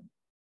microphone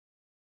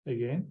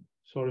again.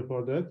 Sorry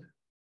for that.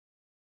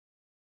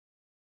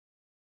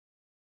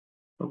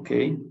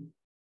 Okay.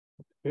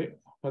 Okay,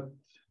 but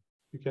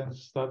you can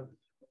start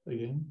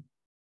again.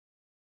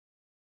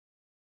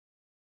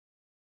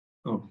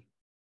 Oh.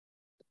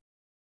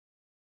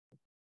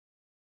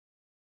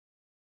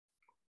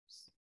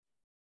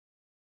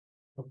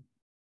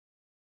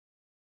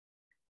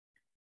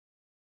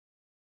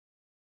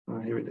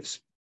 Here it is.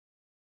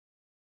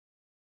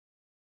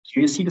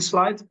 Do you see the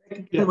slide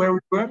Yeah. where we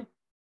were?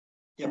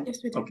 Yeah.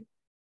 Yes, we do. Okay.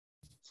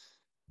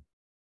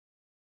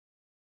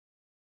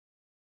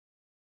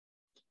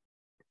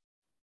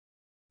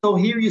 So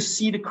here you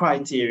see the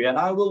criteria, and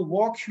I will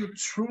walk you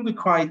through the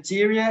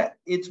criteria.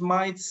 It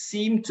might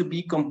seem to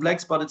be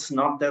complex, but it's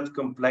not that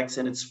complex,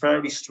 and it's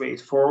fairly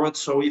straightforward.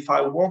 So if I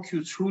walk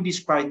you through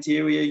these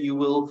criteria, you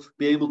will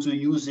be able to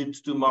use it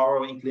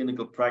tomorrow in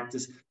clinical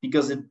practice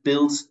because it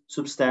builds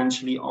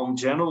substantially on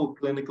general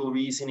clinical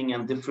reasoning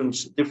and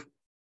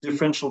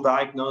differential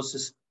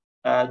diagnosis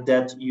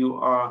that you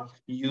are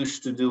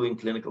used to do in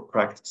clinical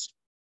practice.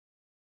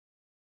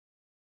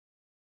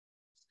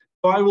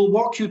 So I will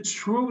walk you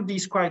through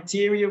these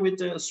criteria with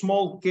a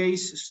small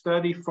case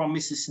study from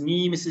Mrs.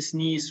 Nijs. Mrs.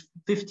 Nijs is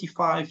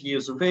 55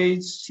 years of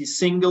age. She's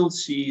single.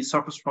 She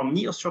suffers from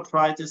knee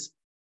osteoarthritis,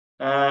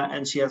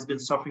 and she has been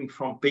suffering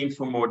from pain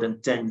for more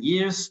than 10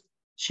 years.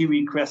 She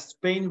requests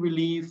pain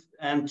relief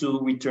and to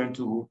return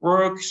to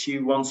work. She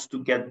wants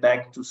to get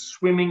back to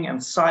swimming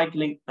and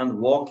cycling and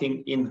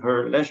walking in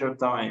her leisure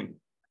time.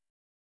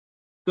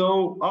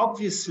 So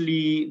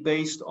obviously,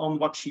 based on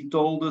what she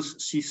told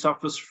us, she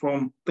suffers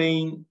from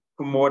pain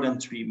for more than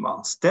 3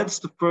 months. That's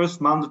the first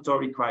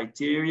mandatory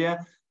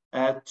criteria.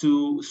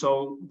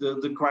 So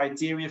the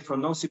criteria for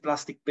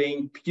nociplastic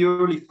pain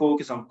purely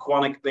focus on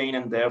chronic pain,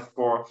 and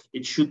therefore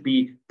it should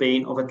be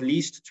pain of at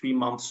least 3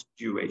 months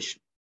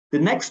duration. The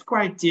next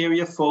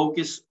criteria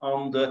focus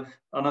on the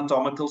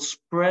anatomical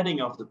spreading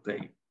of the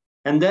pain.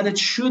 And then it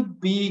should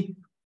be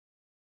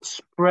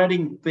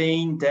spreading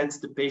pain that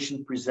the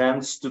patient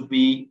presents to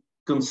be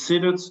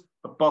considered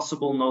a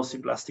possible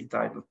nociplastic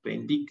type of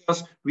pain,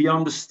 because we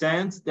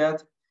understand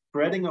that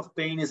spreading of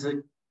pain is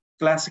a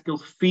classical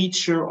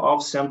feature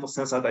of central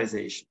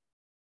sensitization.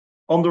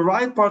 On the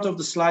right part of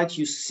the slide,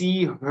 you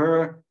see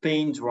her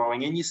pain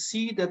drawing, and you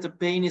see that the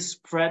pain is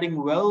spreading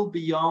well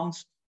beyond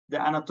the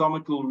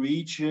anatomical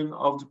region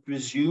of the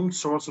presumed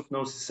source of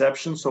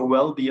nociception, so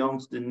well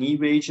beyond the knee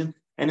region.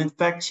 And in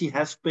fact, she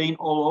has pain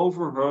all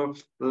over her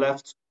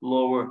left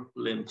lower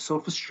limb. So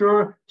for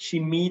sure, she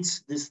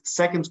meets this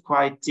second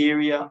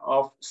criteria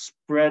of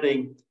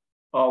spreading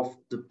of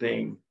the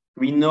pain.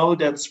 We know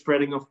that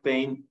spreading of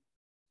pain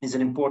is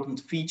an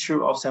important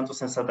feature of central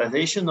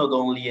sensitization, not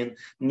only in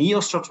knee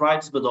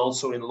osteoarthritis, but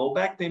also in low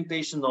back pain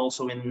patients,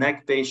 also in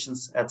neck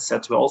patients,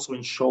 etc. Also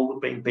in shoulder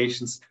pain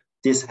patients,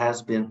 this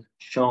has been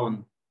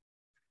shown.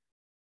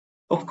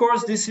 Of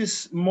course, this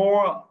is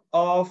more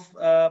of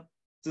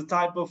the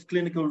type of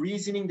clinical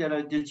reasoning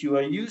that you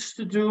are used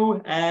to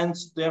do, and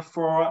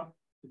therefore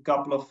a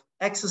couple of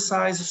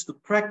exercises to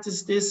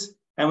practice this.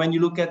 And when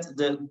you look at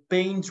the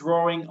pain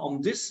drawing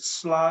on this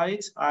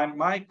slide,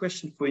 my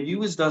question for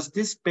you is, does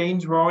this pain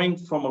drawing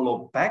from a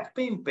low back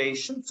pain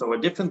patient, so a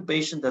different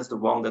patient as the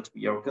one that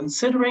we are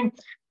considering,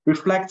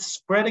 reflect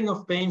spreading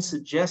of pain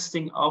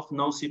suggesting of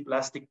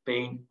nociplastic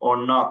pain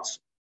or not?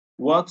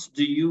 What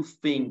do you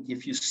think?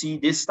 If you see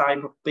this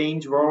type of pain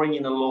drawing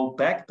in a low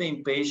back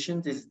pain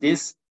patient, is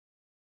this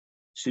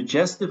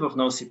suggestive of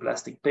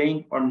nociplastic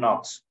pain or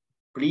not?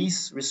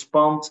 Please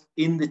respond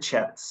in the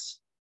chats.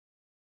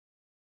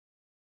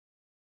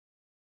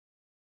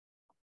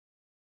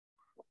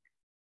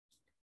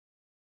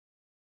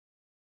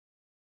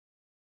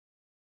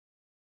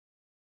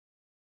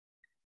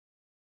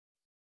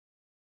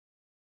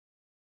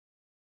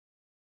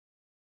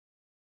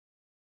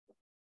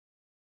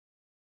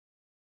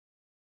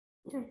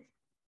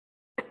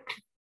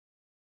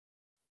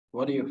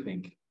 What do you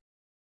think?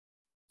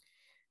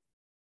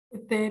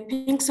 The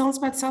pink zones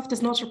by itself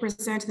does not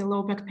represent the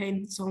low back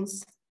pain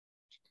zones.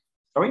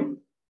 Sorry?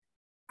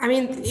 I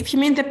mean, if you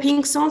mean the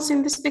pink zones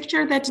in this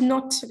picture, that do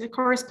not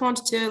correspond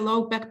to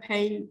low back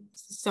pain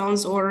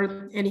zones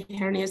or any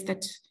hernias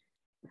that...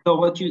 So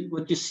what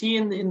you see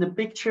in the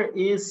picture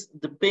is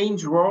the pain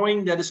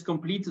drawing that is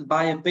completed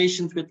by a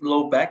patient with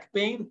low back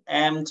pain.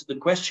 And the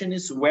question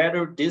is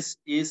whether this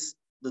is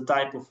the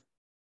type of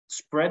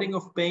spreading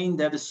of pain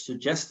that is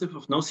suggestive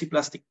of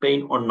nociplastic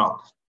pain or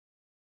not.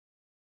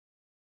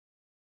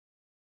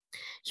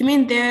 You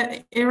mean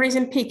the areas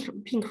in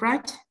pink,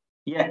 right?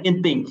 Yeah,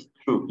 in pink.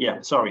 True.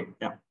 Yeah. Sorry.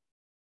 Yeah.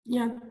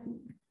 Yeah.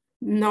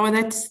 No,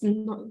 that's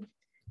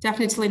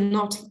definitely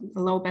not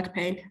low back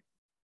pain.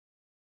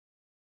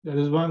 There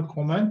is one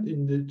comment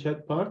in the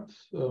chat part.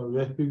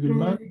 Vehbi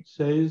Gülmen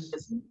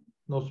says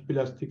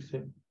nociplastic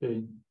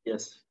pain.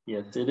 Yes,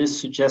 yes, it is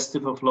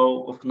suggestive of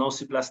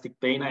nociplastic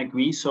pain. I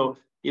agree. So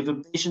if a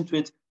patient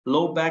with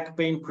low back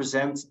pain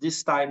presents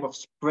this type of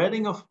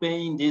spreading of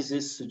pain, this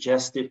is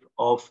suggestive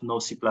of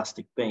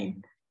nociplastic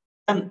pain.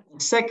 And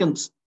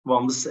second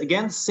one, this,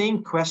 again,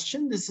 same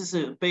question. This is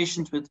a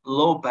patient with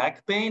low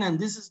back pain, and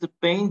this is the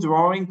pain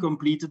drawing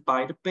completed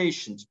by the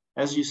patient,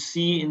 as you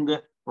see in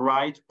the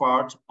right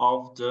part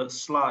of the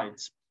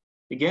slides.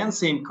 Again,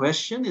 same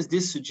question. Is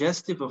this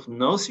suggestive of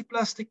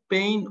nociplastic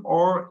pain,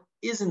 or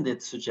isn't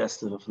it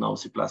suggestive of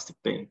nociplastic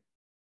pain?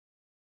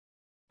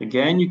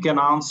 Again, you can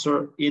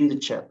answer in the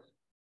chat.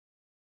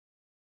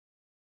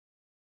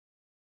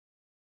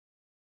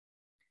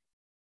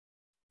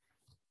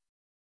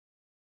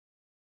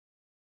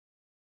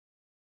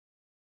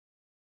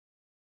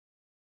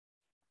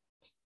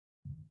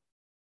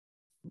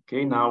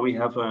 Okay, now we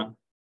have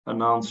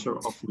an answer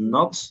of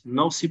not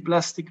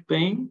nociplastic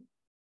pain.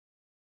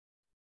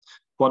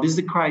 What is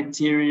the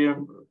criteria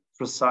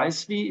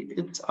precisely?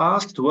 It's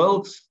asked.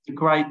 Well, the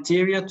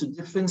criteria to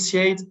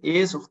differentiate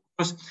is, of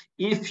course,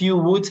 if you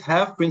would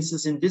have, for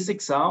instance, in this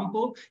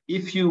example,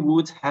 if you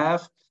would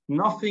have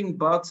nothing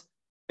but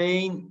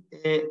pain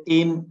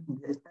in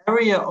the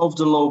area of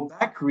the low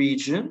back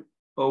region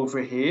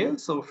over here.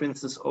 So, for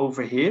instance,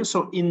 over here.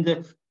 So in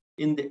the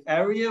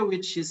area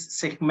which is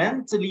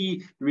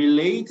segmentally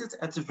related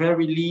at the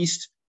very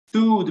least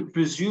to the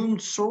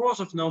presumed source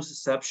of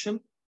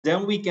nociception,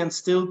 then we can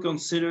still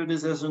consider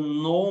this as a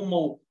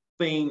normal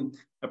pain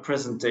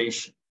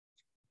presentation.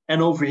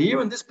 And over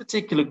here in this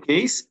particular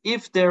case,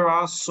 if there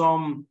are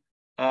some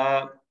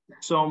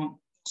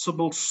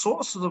possible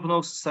sources of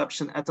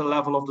nociception at the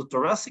level of the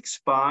thoracic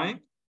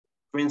spine,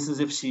 for instance,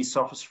 if she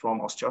suffers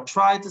from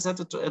osteoarthritis at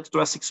the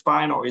thoracic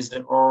spine, or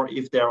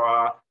if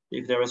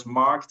there is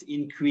marked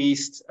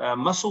increased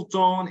muscle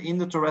tone in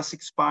the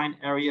thoracic spine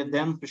area,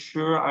 then for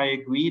sure I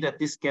agree that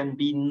this can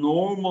be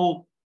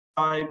normal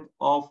type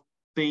of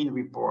pain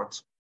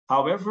report.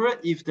 However,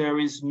 if there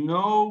is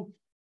no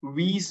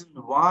reason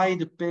why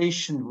the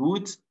patient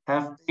would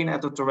have pain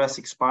at the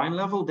thoracic spine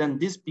level, then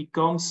this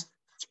becomes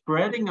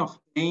spreading of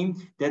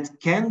pain that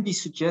can be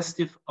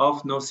suggestive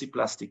of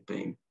nociplastic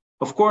pain.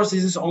 Of course,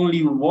 this is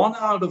only one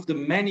out of the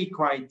many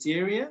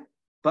criteria,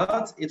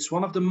 but it's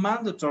one of the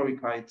mandatory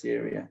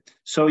criteria.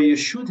 So you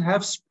should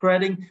have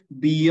spreading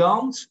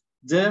beyond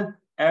the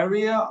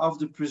area of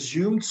the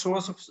presumed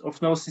source of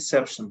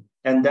nociception.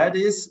 And that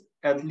is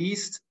at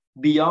least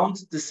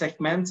beyond the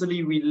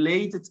segmentally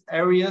related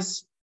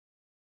areas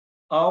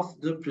of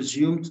the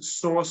presumed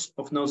source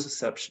of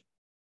nociception.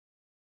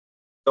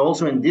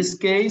 Also in this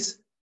case,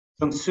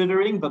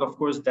 considering, but of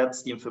course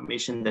that's the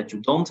information that you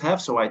don't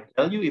have, so I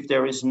tell you, if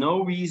there is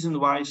no reason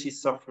why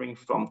she's suffering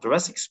from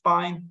thoracic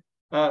spinal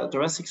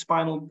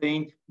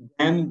pain,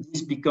 then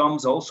this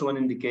becomes also an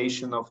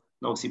indication of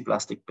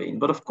nociplastic pain.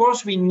 But of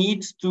course we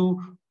need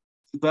to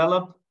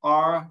develop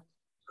our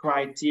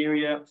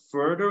criteria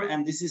further,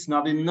 and this is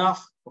not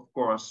enough, of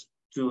course,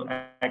 to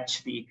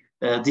actually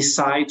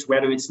decide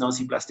whether it's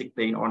nociplastic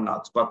pain or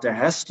not. But there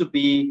has to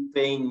be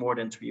pain more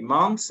than 3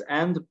 months,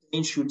 and the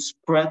pain should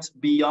spread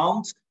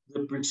beyond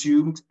the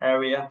presumed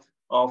area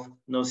of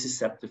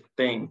nociceptive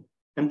pain.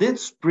 And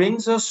this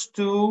brings us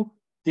to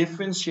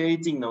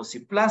differentiating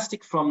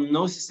nociplastic from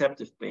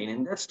nociceptive pain,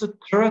 and that's the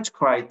third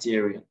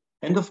criterion.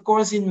 And of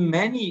course, in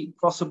many,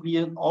 possibly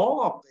in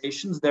all our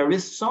patients, there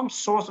is some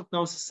source of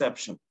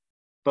nociception.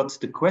 But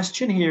the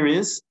question here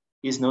is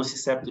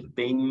nociceptive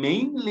pain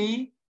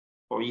mainly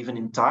or even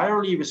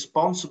entirely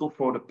responsible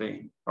for the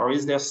pain? Or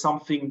is there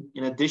something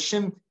in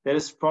addition that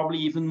is probably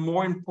even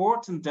more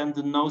important than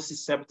the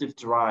nociceptive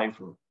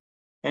driver?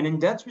 And in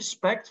that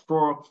respect,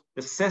 for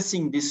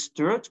assessing this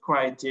third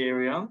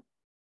criterion,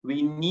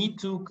 we need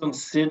to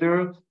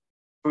consider,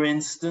 for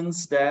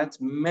instance, that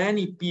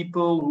many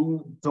people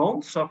who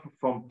don't suffer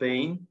from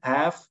pain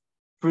have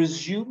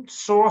presumed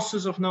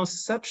sources of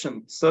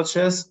nociception, such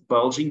as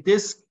bulging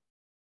disc,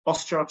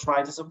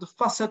 osteoarthritis of the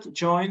facet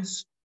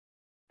joints.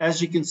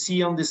 As you can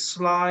see on this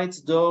slide,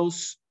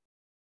 those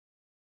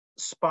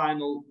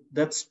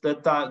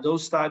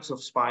types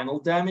of spinal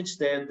damage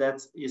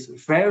that is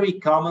very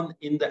common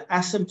in the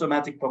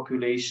asymptomatic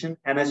population.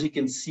 And as you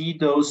can see,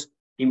 those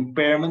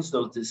impairments,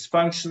 those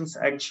dysfunctions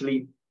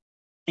actually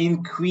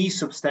increase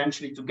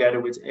substantially together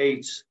with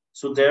age.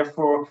 So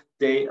therefore,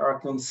 they are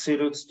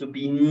considered to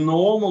be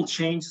normal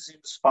changes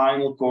in the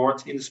spinal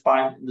cord, in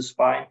the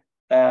spine,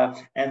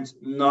 and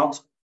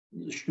not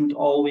should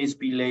always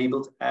be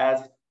labeled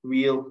as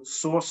real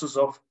sources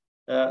of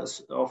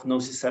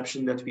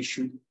nociception that we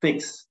should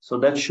fix. So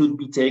that should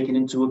be taken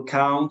into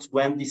account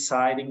when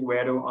deciding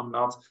whether or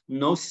not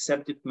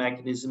nociceptive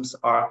mechanisms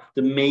are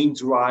the main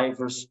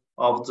drivers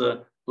of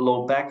the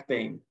low back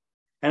pain.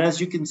 And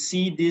as you can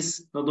see,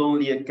 this not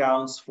only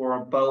accounts for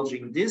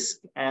bulging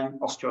disc and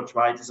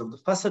osteoarthritis of the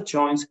facet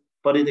joints,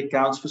 but it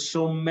accounts for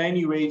so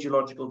many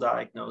radiological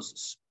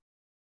diagnoses.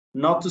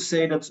 Not to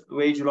say that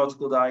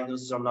radiological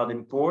diagnoses are not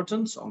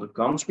important, on the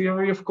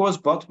contrary, of course,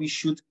 but we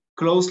should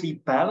closely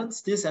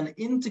balance this and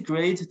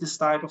integrate this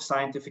type of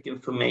scientific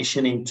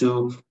information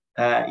into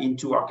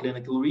our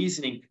clinical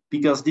reasoning,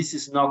 because this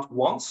is not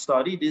one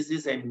study, this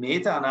is a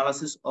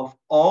meta-analysis of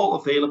all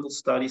available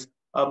studies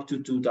up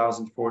to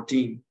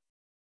 2014.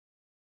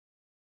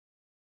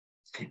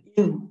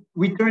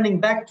 Returning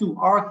back to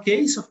our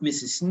case of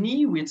Mrs.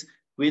 Nijs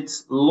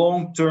with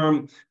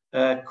long-term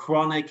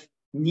chronic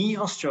knee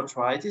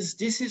osteoarthritis,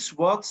 this is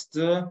what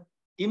the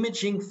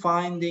imaging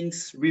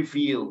findings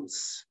revealed.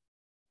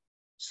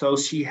 So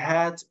she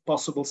had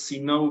possible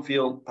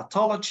synovial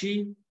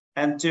pathology,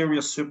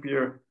 anterior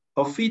superior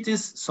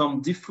ophitis,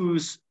 some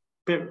diffuse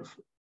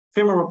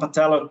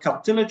femoropatellar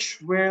cartilage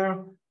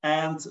wear,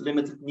 and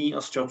limited knee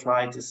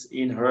osteoarthritis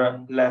in her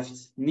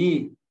left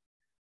knee.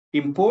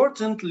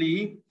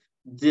 Importantly,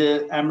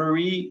 the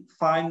MRI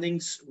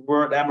findings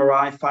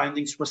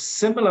were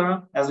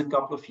similar as a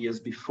couple of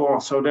years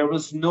before. So there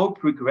was no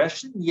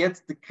progression,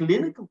 yet the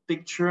clinical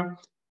picture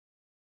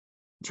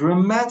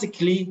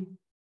dramatically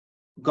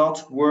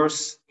got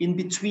worse in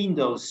between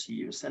those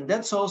years. And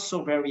that's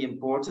also very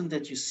important,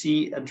 that you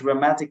see a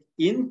dramatic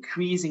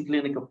increase in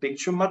clinical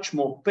picture, much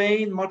more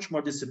pain, much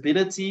more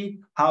disability.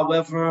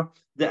 However,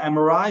 the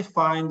MRI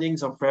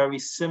findings are very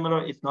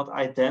similar, if not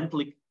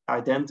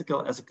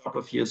identical as a couple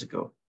of years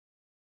ago.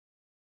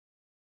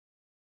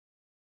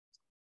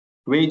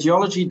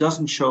 Radiology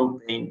doesn't show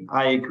pain.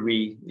 I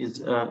agree. It's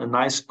a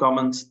nice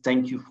comment.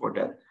 Thank you for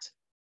that.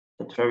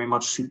 That very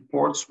much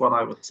supports what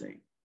I was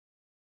saying.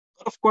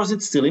 But of course,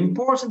 it's still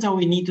important, and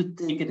we need to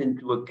take it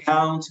into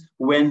account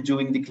when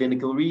doing the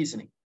clinical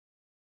reasoning.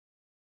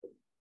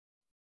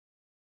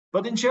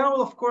 But in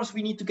general, of course,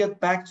 we need to get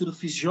back to the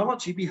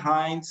physiology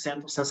behind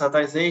central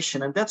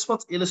sensitization, and that's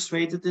what's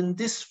illustrated in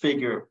this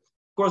figure.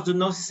 Of course, the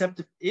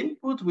nociceptive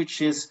input,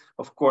 which is,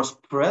 of course,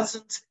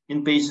 present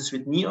in patients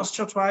with knee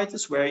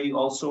osteoarthritis, where you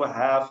also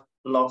have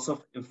lots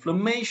of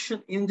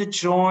inflammation in the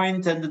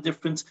joint and the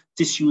different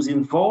tissues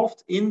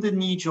involved in the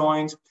knee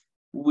joint,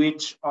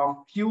 which are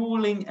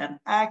fueling and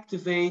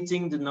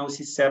activating the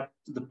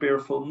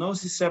peripheral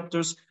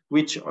nociceptors,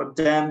 which are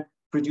then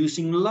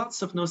producing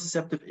lots of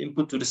nociceptive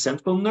input to the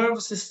central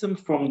nervous system.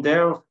 From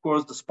there, of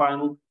course, the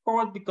spinal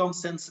cord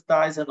becomes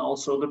sensitized, and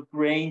also the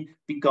brain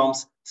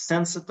becomes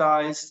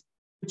sensitized,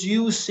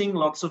 producing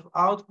lots of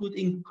output,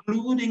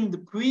 including the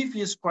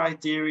previous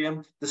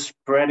criterion, the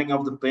spreading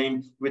of the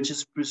pain, which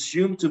is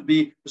presumed to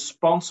be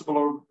responsible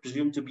or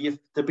presumed to be a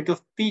typical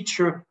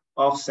feature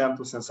of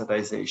central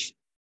sensitization.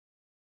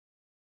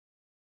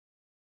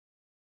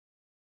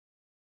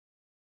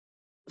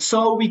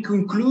 So we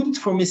concluded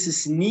for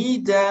Mrs.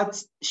 Nijs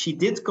that she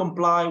did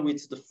comply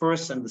with the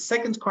first and the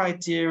second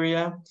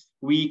criteria.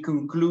 We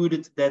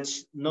concluded that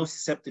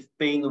nociceptive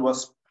pain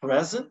was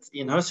present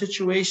in her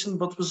situation,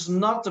 but was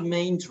not the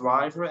main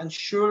driver and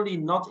surely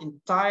not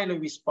entirely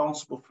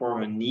responsible for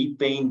her knee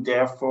pain.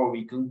 Therefore,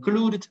 we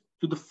concluded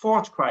to the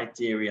fourth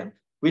criterion,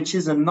 which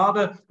is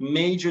another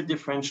major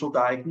differential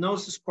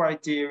diagnosis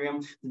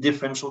criterion, the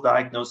differential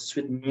diagnosis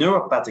with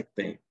neuropathic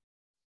pain.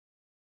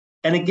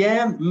 And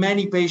again,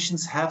 many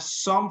patients have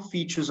some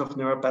features of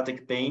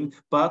neuropathic pain,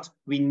 but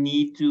we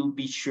need to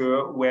be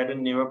sure whether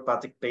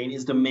neuropathic pain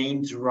is the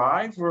main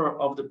driver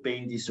of the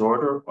pain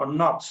disorder or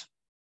not.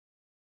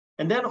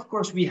 And then, of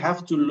course, we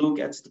have to look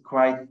at the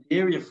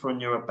criteria for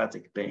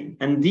neuropathic pain.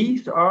 And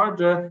these are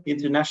the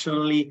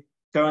internationally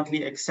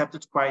currently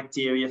accepted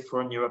criteria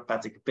for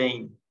neuropathic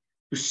pain.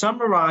 To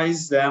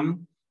summarize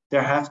them,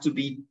 there have to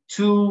be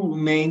two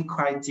main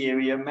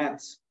criteria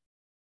met.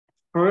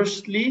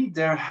 Firstly,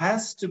 there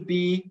has to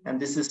be, and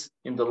this is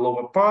in the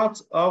lower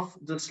part of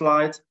the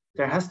slide,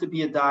 there has to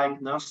be a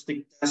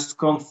diagnostic test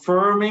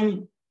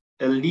confirming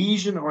a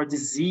lesion or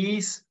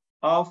disease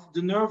of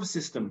the nervous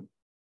system.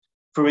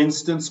 For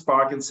instance,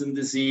 Parkinson's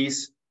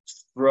disease,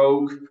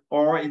 stroke,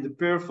 or in the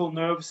peripheral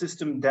nervous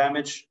system,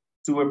 damage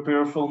to a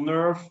peripheral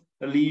nerve,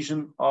 a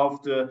lesion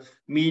of the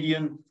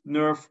median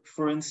nerve,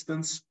 for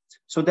instance.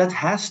 So that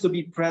has to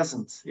be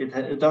present.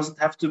 It doesn't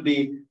have to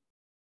be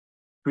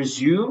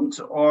presumed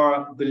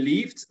or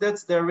believed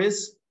that there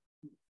is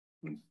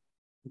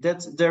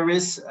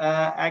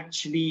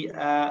actually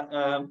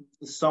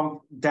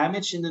some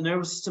damage in the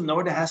nervous system.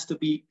 No, there has to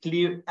be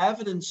clear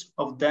evidence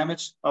of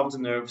damage of the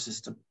nervous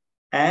system.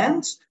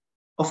 And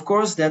of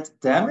course, that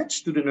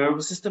damage to the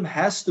nervous system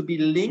has to be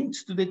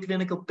linked to the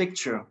clinical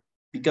picture,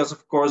 because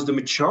of course, the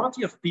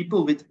majority of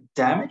people with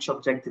damage,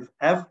 objective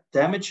F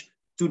damage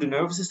to the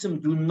nervous system,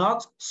 do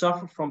not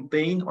suffer from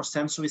pain or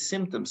sensory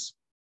symptoms.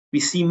 We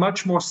see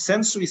much more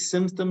sensory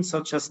symptoms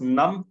such as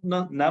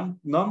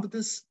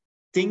numbness,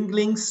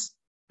 tinglings,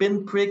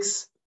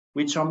 pinpricks,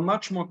 which are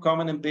much more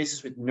common in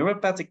patients with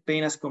neuropathic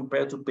pain as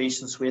compared to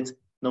patients with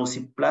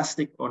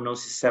nociplastic or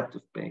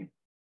nociceptive pain.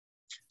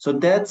 So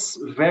that's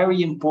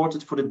very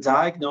important for the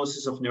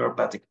diagnosis of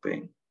neuropathic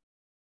pain.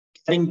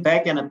 Getting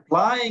back and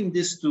applying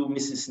this to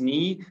Mrs.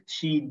 Nijs,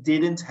 she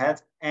didn't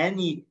have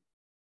any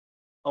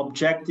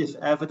objective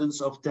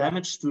evidence of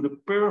damage to the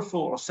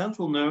peripheral or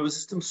central nervous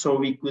system, so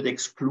we could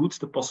exclude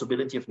the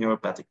possibility of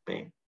neuropathic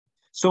pain.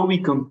 So we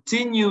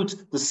continued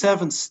the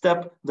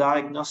 7-step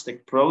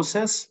diagnostic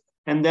process,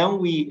 and then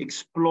we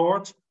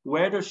explored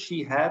whether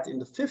she had, in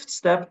the 5th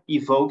step,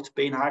 evoked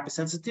pain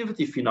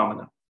hypersensitivity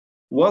phenomena.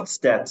 What's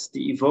that,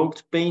 the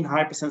evoked pain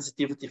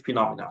hypersensitivity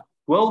phenomena?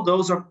 Well,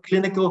 those are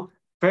clinical,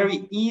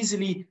 very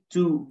easily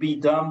to be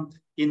done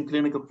in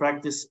clinical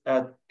practice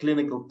at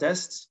clinical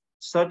tests,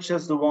 such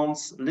as the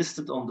ones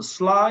listed on the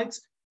slide.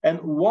 And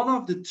one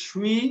of the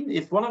three,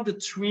 if one of the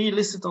three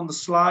listed on the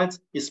slide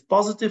is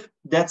positive,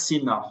 that's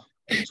enough.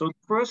 So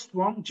the first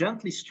one,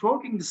 gently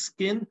stroking the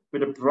skin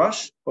with a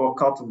brush or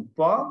cotton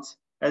pad,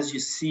 as you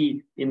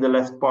see in the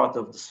left part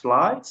of the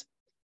slide,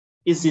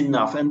 is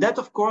enough. And that,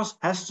 of course,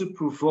 has to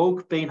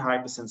provoke pain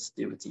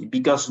hypersensitivity,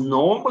 because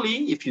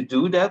normally, if you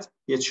do that,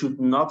 it should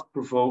not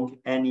provoke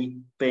any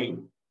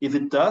pain. If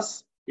it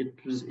does,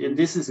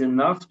 this is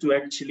enough to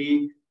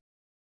actually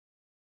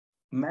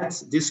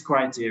meet this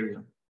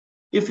criteria.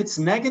 If it's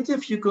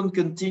negative, you can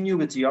continue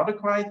with the other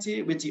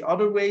criteria, with the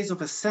other ways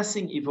of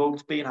assessing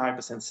evoked pain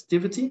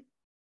hypersensitivity,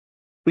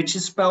 which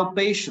is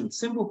palpation,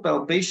 simple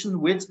palpation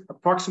with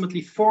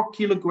approximately 4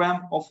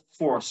 kilograms of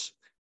force.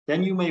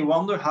 Then you may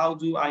wonder, how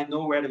do I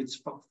know whether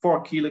it's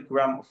 4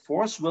 kilograms of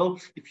force? Well,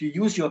 if you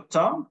use your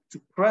tongue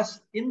to press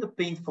in the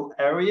painful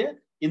area,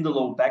 in the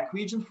low back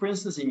region, for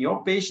instance, in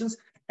your patients,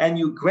 and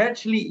you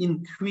gradually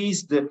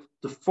increase the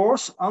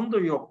force under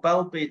your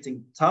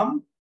palpating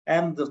thumb,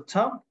 and the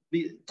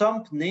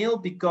thumbnail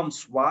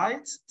becomes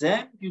wide,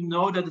 then you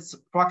know that it's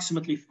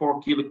approximately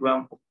 4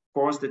 kilograms of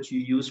force that you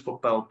use for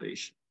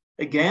palpation.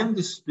 Again,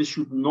 this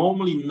should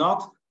normally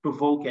not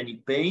provoke any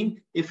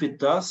pain. If it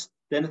does,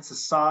 then it's a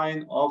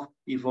sign of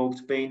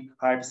evoked pain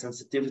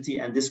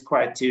hypersensitivity, and this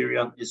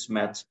criterion is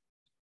met.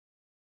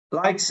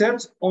 Like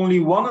said, only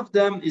one of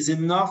them is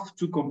enough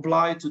to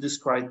comply to this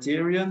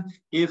criterion.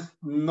 If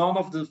none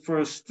of the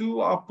first two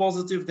are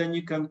positive, then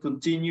you can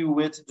continue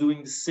with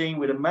doing the same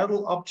with a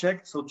metal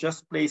object. So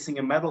just placing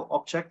a metal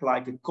object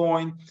like a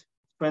coin,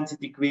 20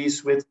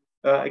 degrees with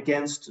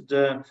against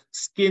the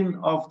skin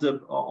of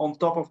on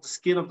top of the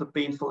skin of the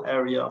painful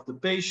area of the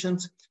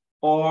patient,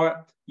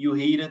 or you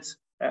heat it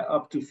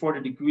up to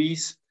 40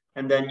 degrees,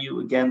 and then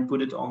you again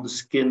put it on the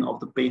skin of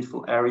the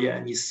painful area,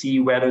 and you see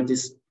whether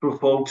this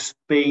provokes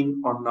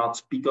pain or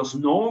not, because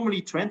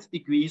normally 20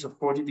 degrees or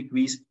 40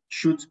 degrees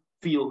should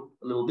feel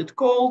a little bit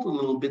cold, a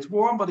little bit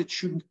warm, but it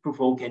shouldn't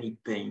provoke any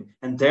pain.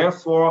 And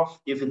therefore,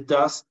 if it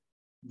does,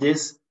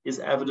 this is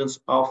evidence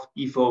of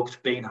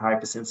evoked pain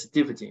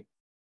hypersensitivity.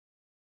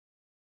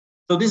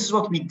 So this is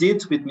what we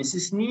did with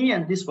Mrs. Nijs,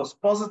 and this was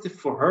positive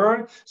for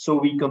her. So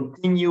we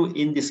continue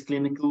in this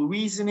clinical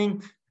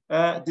reasoning,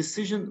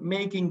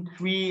 decision-making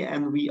tree,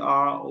 and we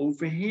are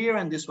over here,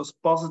 and this was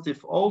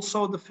positive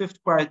also, the 5th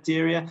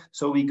criteria.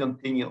 So we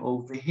continue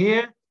over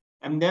here,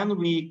 and then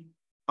we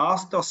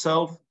asked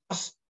ourselves,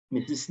 does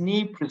Mrs.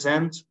 Nijs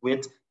present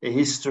with a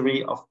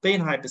history of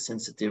pain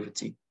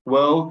hypersensitivity?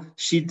 Well,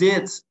 she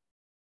did.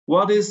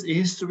 What is a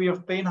history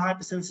of pain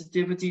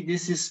hypersensitivity?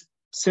 This is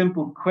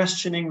simple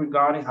questioning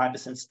regarding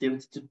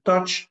hypersensitivity to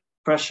touch,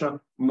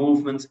 pressure,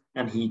 movement,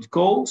 and heat,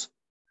 cold.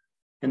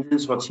 And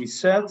this is what she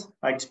said: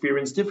 I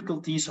experience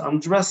difficulties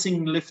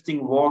undressing,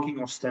 lifting, walking,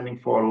 or standing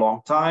for a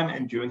long time.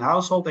 And during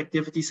household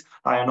activities,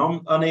 I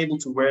am unable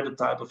to wear the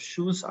type of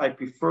shoes I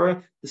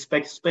prefer.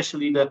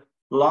 Especially the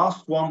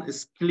last one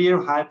is clear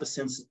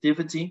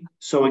hypersensitivity.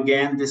 So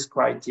again, this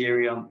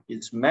criterion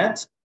is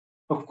met.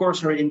 Of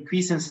course, her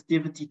increased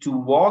sensitivity to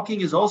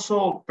walking is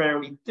also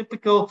fairly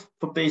typical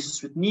for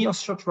patients with knee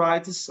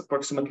osteoarthritis.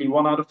 Approximately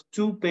 1 out of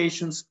 2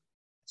 patients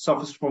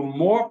suffers from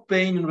more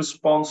pain in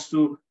response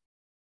to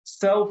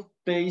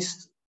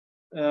self-paced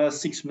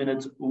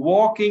 6-minute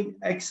walking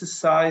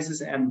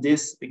exercises. And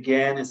this,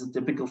 again, is a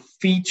typical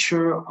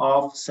feature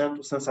of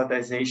central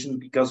sensitization,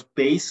 because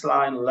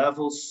baseline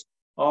levels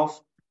of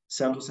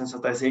central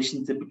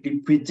sensitization typically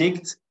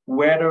predict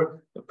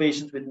whether a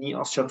patient with knee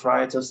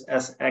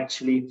osteoarthritis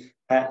actually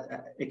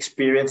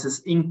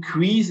experiences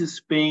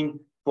increases pain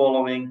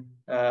following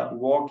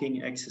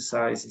walking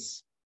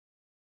exercises.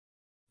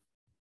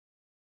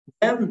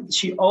 Then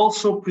she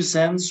also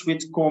presents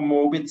with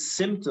comorbid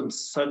symptoms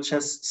such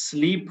as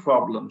sleep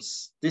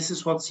problems. This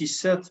is what she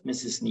said,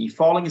 Mrs. Nijs.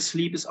 Falling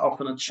asleep is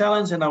often a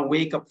challenge, and I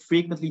wake up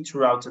frequently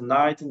throughout the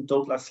night. In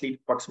total, I sleep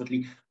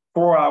approximately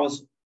 4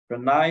 hours per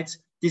night.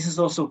 This is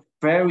also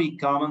very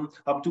common.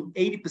 Up to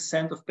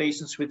 80% of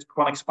patients with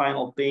chronic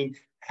spinal pain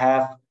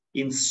have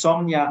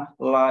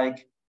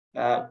insomnia-like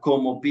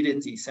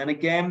comorbidities. And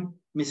again,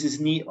 Mrs.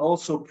 Nijs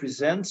also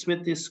presents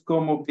with this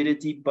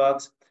comorbidity,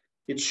 but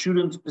it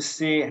shouldn't per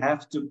se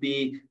have to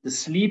be the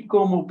sleep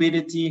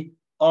comorbidity.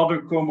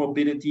 Other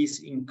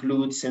comorbidities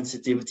include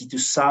sensitivity to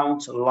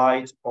sound,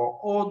 light, or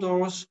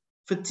odors,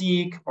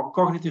 fatigue, or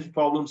cognitive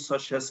problems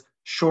such as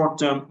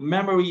short-term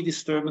memory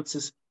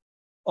disturbances.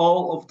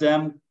 All of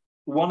them,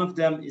 one of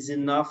them is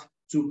enough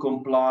to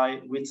comply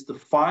with the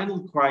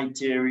final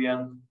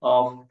criterion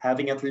of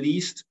having at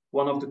least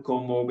one of the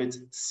comorbid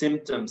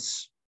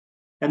symptoms.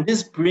 And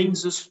this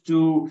brings us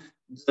to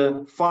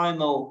the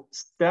final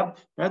step,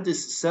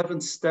 this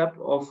seventh step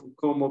of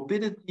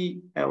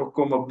comorbidity or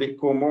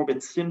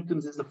comorbid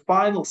symptoms is the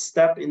final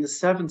step in the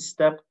seventh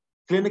step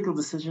clinical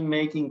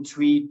decision-making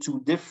tree to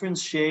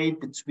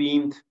differentiate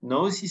between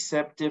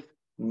nociceptive,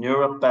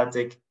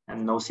 neuropathic,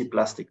 and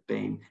nociplastic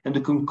pain. And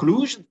the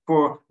conclusion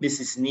for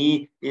Mrs.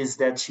 Nijs is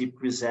that she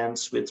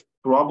presents with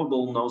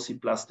probable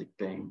nociplastic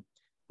pain.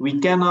 We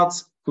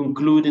cannot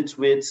conclude it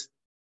with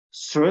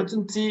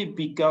certainty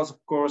because,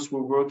 of course,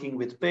 we're working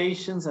with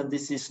patients and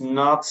this is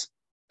not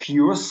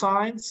pure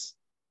science,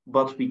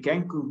 but we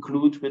can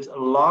conclude with a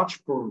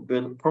large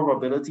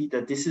probability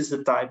that this is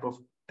the type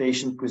of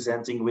patient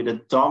presenting with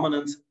a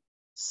dominant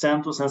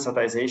central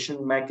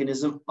sensitization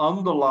mechanism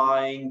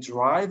underlying,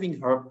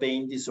 driving her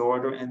pain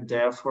disorder, and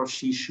therefore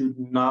she should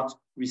not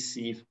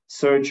receive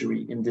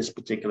surgery in this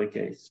particular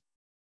case.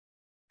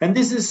 And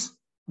this is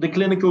the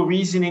clinical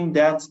reasoning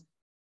that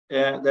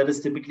is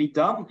typically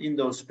done in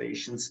those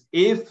patients.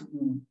 If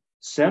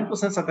central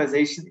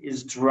sensitization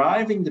is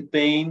driving the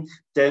pain,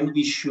 then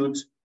we should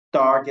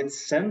target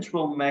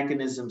central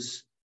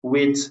mechanisms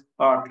with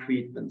our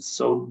treatments.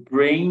 So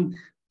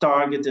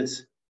brain-targeted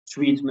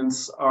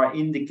treatments are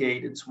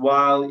indicated,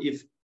 while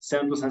if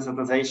central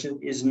sensitization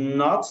is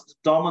not the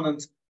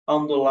dominant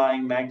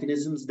underlying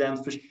mechanisms,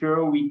 then for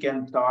sure we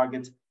can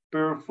target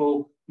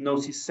peripheral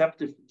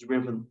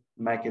nociceptive-driven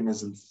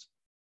mechanisms.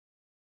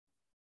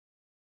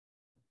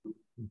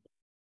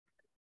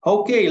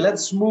 Okay,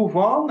 let's move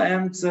on.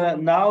 And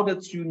now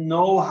that you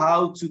know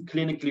how to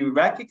clinically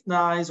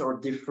recognize or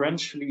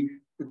differentiate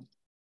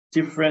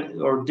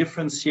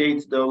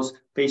those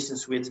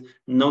patients with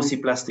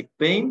nociplastic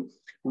pain,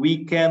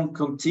 we can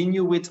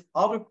continue with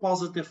other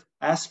positive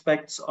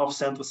aspects of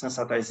central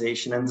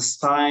sensitization and the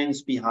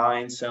science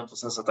behind central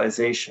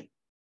sensitization.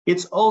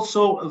 It's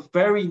also a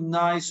very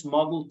nice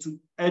model to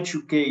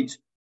educate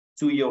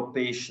to your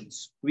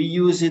patients. We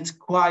use it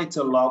quite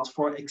a lot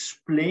for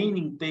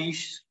explaining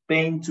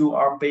pain to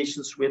our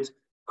patients with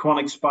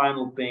chronic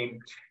spinal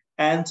pain.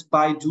 And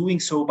by doing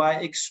so, by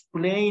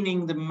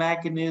explaining the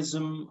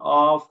mechanism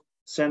of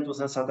central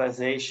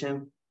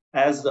sensitization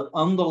as the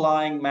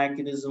underlying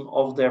mechanism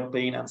of their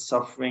pain and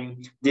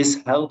suffering,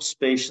 this helps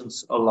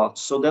patients a lot.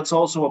 So that's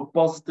also a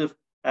positive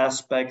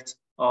aspect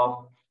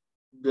of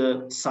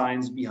the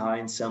science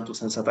behind central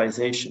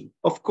sensitization.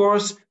 Of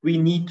course, we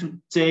need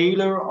to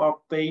tailor our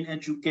pain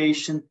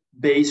education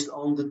based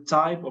on the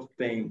type of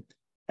pain.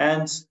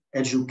 And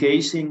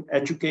educating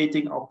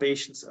our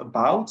patients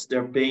about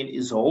their pain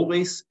is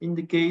always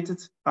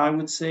indicated, I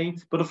would say.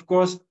 But of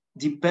course,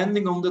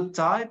 depending on the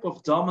type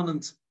of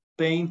dominant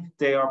pain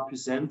they are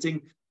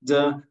presenting,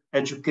 the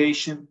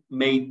education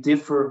may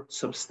differ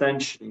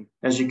substantially.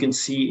 As you can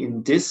see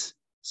in this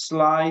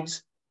slide,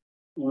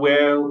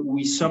 where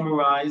we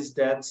summarize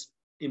that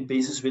in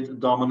patients with a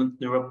dominant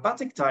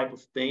neuropathic type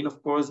of pain,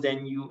 of course,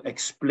 then you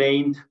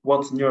explain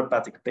what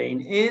neuropathic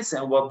pain is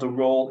and what the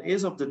role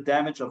is of the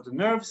damage of the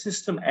nervous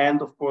system.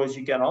 And of course,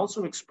 you can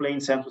also explain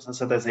central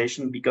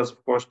sensitization because,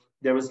 of course,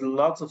 there is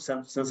lots of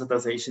central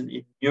sensitization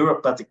in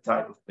neuropathic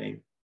type of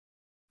pain.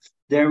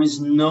 There is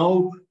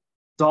no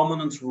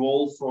dominant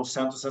role for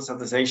central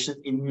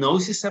sensitization in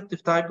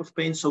nociceptive type of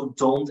pain, so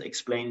don't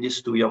explain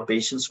this to your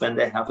patients when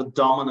they have a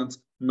dominant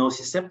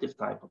nociceptive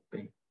type of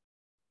pain.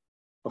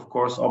 Of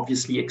course,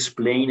 obviously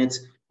explain it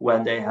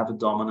when they have a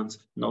dominant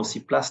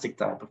nociplastic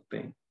type of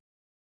pain.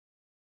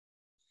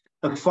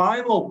 A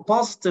final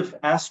positive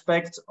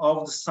aspect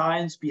of the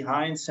science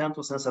behind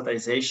central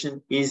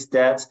sensitization is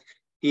that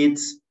it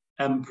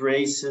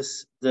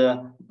embraces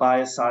the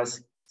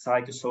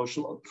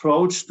biopsychosocial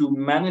approach to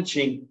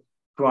managing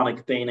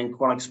chronic pain and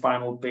chronic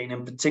spinal pain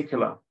in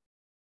particular.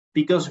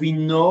 Because we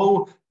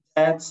know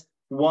that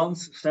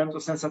once central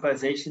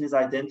sensitization is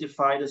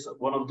identified as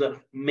one of the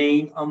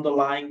main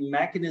underlying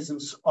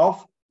mechanisms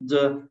of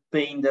the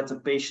pain that the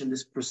patient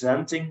is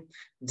presenting,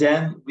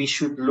 then we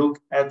should look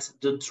at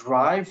the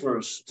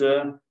drivers,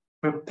 the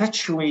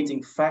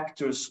perpetuating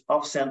factors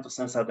of central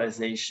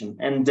sensitization.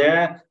 And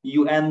there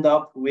you end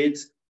up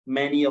with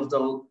many of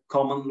the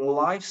common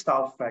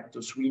lifestyle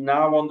factors. We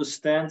now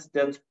understand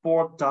that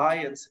poor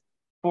diet,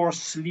 poor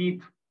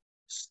sleep,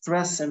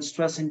 stress and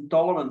stress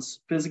intolerance,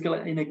 physical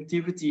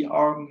inactivity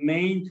are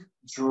main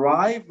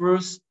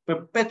drivers,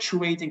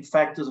 perpetuating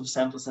factors of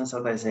central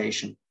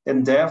sensitization.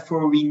 And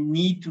therefore, we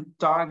need to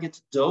target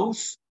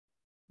those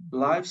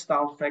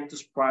lifestyle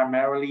factors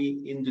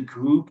primarily in the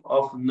group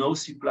of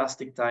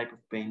nociplastic type of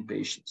pain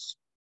patients.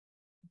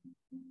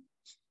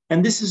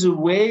 And this is a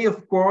way,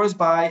 of course,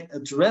 by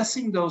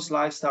addressing those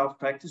lifestyle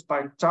factors,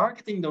 by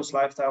targeting those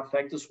lifestyle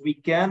factors, we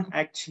can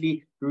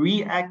actually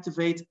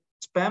reactivate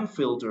spam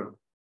filter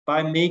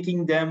by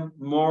making them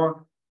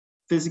more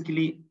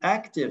physically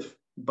active,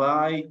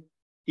 by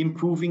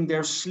improving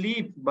their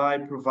sleep, by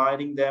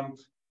providing them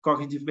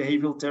cognitive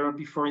behavioral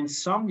therapy for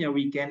insomnia.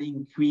 We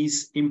can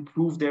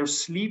improve their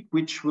sleep,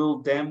 which will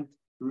then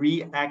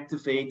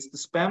reactivate the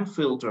spam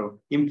filter.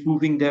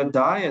 Improving their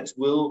diet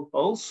will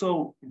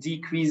also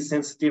decrease the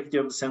sensitivity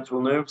of the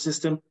central nervous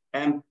system,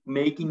 and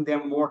making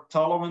them more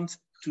tolerant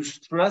to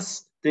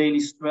stress, daily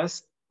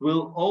stress,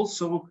 will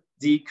also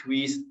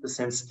decrease the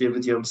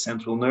sensitivity of the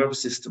central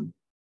nervous system.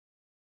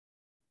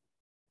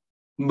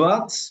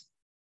 But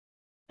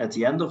at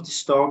the end of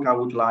this talk, I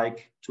would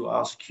like to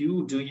ask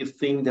you, do you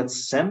think that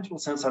central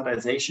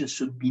sensitization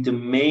should be the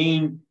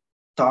main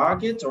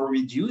target, or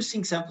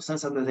reducing central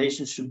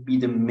sensitization should be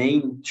the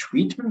main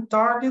treatment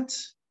target?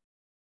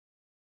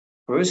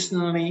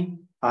 Personally,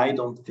 I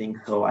don't think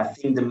so. I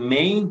think the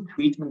main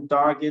treatment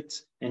target,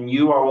 and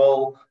you are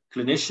all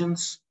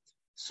clinicians,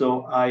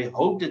 so I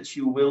hope that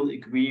you will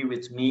agree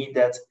with me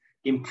that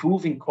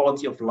improving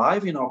quality of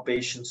life in our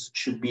patients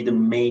should be the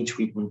main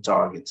treatment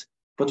target.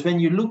 But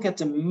when you look at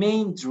the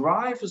main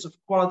drivers of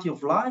quality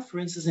of life, for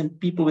instance, in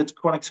people with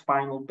chronic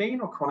spinal pain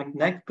or chronic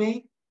neck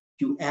pain,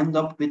 you end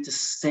up with the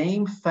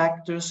same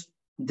factors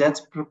that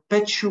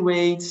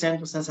perpetuate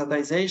central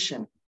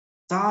sensitization: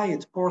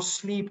 diet, poor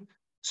sleep,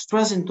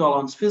 stress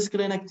intolerance,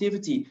 physical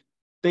inactivity.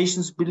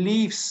 Patients'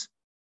 beliefs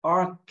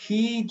are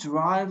key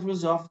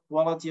drivers of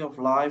quality of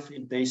life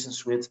in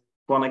patients with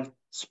chronic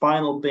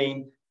spinal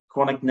pain,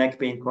 chronic neck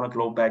pain, chronic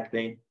low back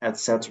pain,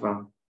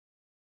 etc.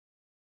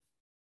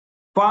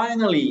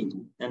 Finally,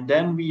 and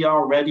then we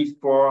are ready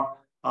for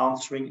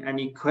answering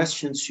any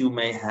questions you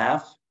may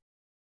have,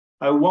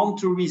 I want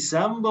to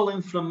resemble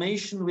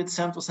inflammation with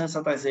central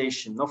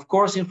sensitization. Of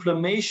course,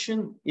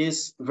 inflammation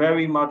is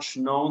very much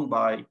known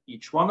by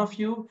each one of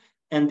you,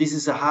 and this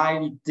is a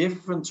highly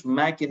different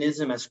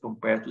mechanism as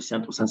compared to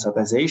central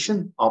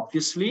sensitization,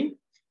 obviously,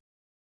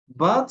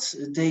 but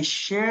they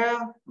share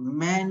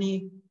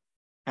many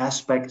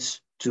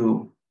aspects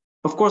too.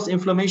 Of course,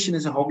 inflammation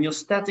is a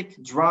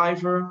homeostatic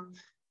driver.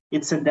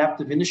 It's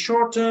adaptive in the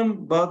short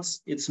term, but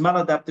it's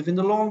maladaptive in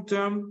the long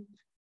term.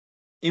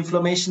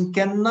 Inflammation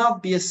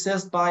cannot be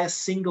assessed by a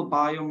single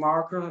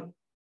biomarker.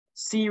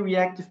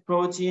 C-reactive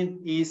protein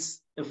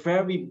is a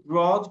very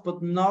broad,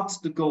 but not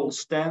the gold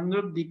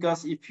standard,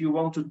 because if you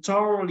want to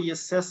thoroughly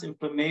assess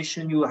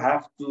inflammation, you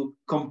have to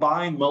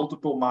combine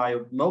multiple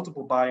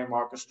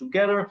biomarkers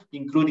together,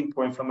 including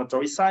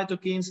pro-inflammatory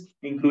cytokines,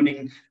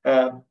 including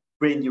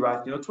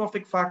brain-derived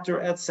neurotrophic factor,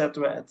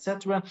 etc.,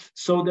 etc.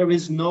 So there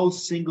is no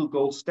single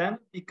gold standard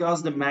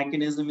because the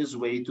mechanism is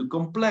way too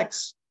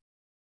complex.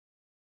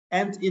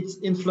 And its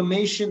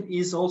inflammation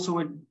is also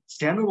a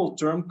general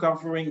term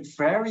covering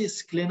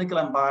various clinical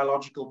and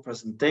biological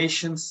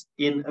presentations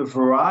in a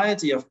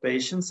variety of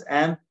patients,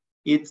 and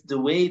the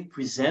way it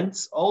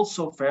presents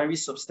also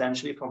varies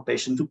substantially from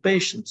patient to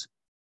patient.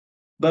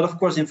 But of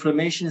course,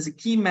 inflammation is a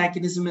key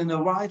mechanism in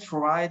a wide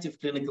variety of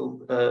clinical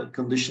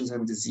conditions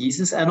and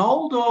diseases. And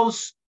all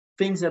those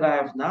things that I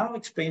have now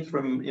explained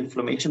from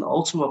inflammation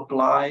also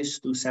applies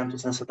to central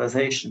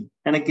sensitization.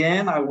 And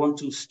again, I want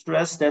to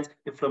stress that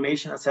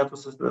inflammation and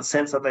central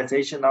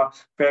sensitization are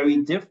very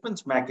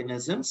different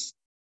mechanisms,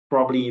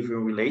 probably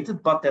even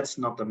related, but that's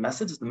not the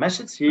message. The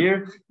message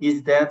here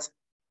is that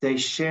they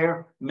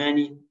share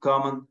many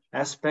common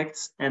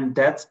aspects, and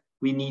that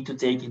we need to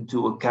take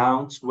into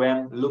account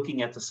when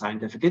looking at the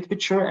scientific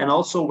literature and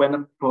also when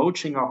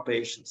approaching our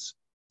patients.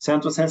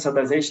 Central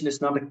sensitization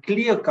is not a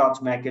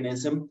clear-cut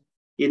mechanism.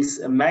 It's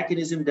a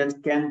mechanism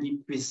that can be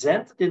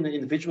presented in the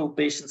individual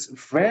patients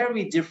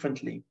very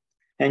differently.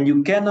 And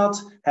you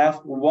cannot have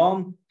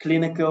one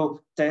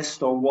clinical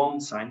test or one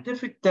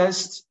scientific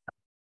test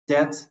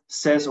that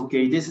says,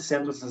 okay, this is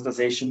central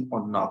sensitization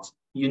or not.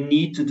 You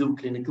need to do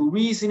clinical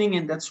reasoning,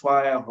 and that's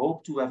why I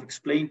hope to have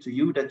explained to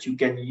you that you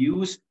can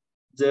use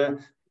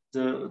the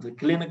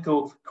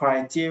clinical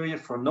criteria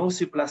for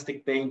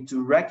nociplastic pain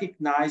to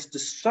recognize the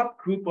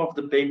subgroup of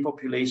the pain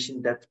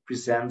population that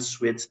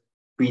presents with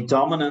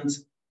predominant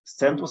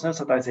central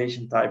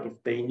sensitization type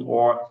of pain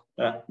or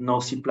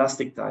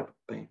nociplastic type of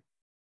pain.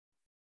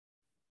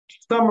 To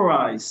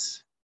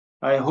summarize,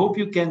 I hope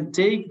you can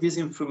take this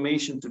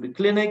information to the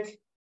clinic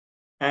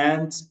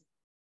and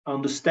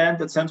understand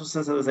that central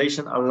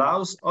sensitization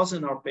allows us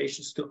and our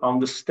patients to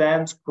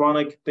understand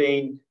chronic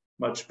pain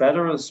much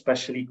better,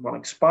 especially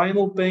chronic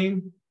spinal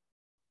pain.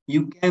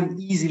 You can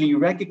easily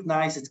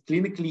recognize it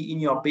clinically in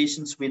your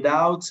patients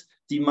without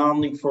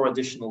demanding for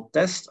additional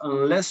tests,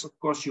 unless, of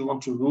course, you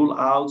want to rule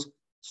out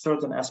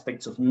certain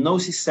aspects of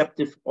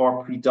nociceptive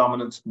or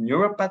predominant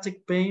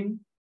neuropathic pain.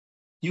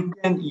 You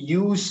can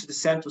use the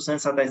central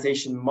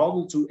sensitization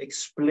model to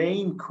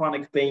explain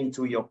chronic pain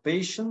to your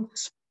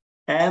patients.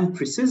 And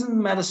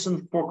precision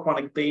medicine for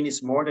chronic pain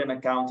is more than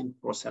accounting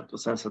for central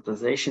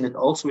sensitization. It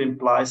also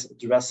implies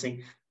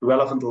addressing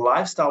relevant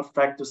lifestyle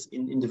factors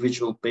in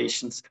individual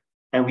patients.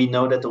 And we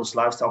know that those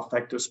lifestyle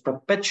factors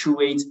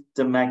perpetuate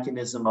the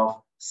mechanism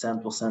of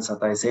central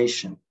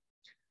sensitization.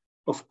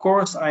 Of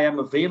course, I am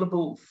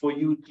available for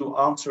you to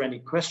answer any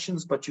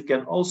questions, but you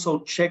can also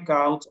check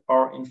out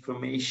our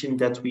information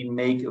that we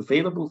make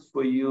available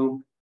for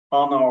you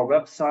on our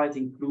website,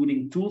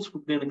 including tools for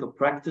clinical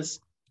practice.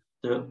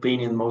 The Pain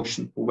in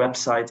Motion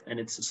website and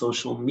its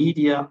social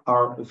media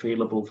are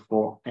available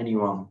for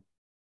anyone.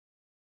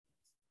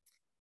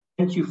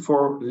 you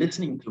for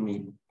listening to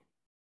me.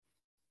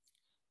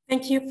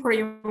 Thank you for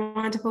your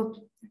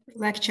wonderful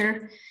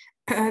lecture.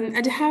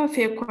 I have a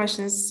few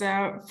questions.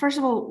 First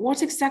of all,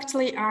 what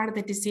exactly are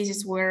the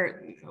diseases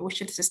where we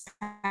should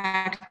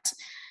suspect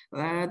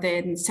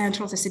the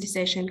central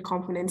sensitization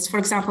components? For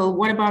example,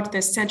 what about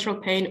the central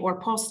pain or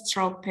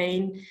post-stroke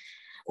pain,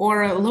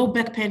 or low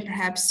back pain,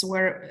 perhaps,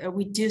 where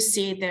we do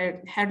see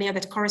the hernia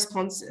that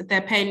corresponds,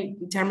 the pain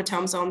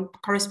dermatomes on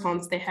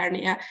corresponds the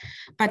hernia,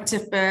 but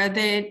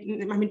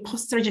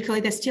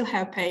post-surgically, they still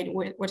have pain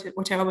with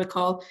whatever we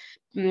call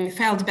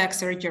failed back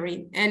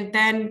surgery. And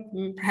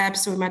then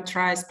perhaps we might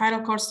try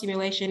spinal cord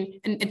stimulation.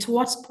 And at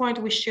what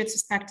point we should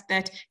suspect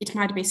that it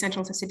might be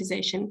central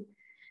sensitization?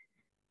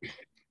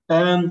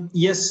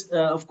 Yes,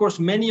 of course,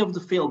 many of the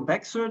failed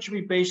back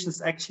surgery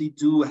patients actually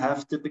do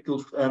have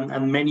typical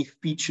and many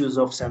features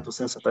of central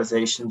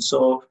sensitization.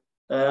 So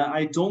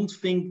I don't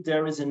think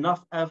there is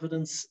enough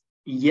evidence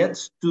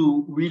yet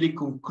to really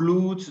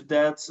conclude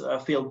that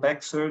failed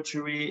back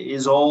surgery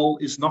is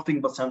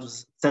nothing but central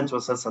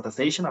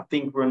sensitization. I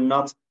think we're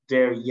not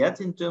there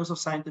yet in terms of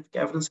scientific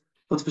evidence,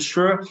 but for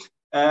sure,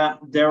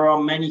 there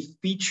are many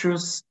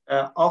features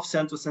of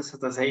central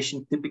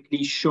sensitization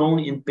typically shown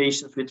in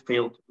patients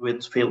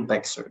with failed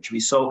back surgery.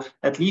 So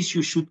at least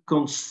you should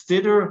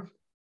consider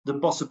the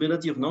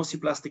possibility of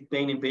nociplastic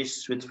pain in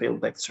patients with failed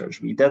back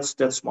surgery.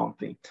 That's one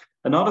thing.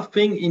 Another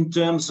thing in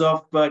terms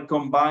of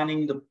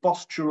combining the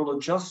postural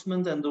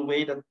adjustment and the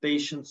way that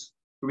patients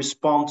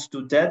respond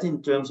to that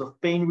in terms of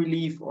pain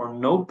relief or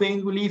no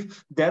pain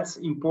relief, that's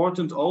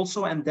important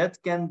also, and that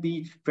can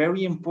be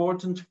very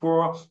important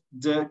for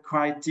the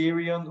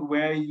criterion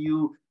where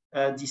you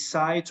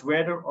decide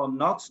whether or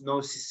not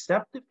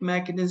nociceptive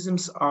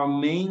mechanisms are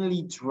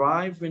mainly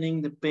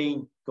driving the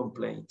pain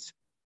complaint.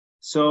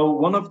 So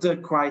one of the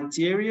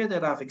criteria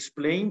that I've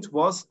explained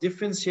was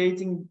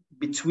differentiating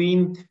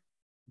between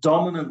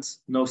dominant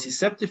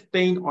nociceptive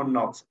pain or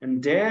not.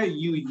 And there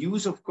you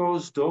use, of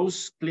course,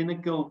 those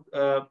clinical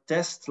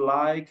tests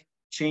like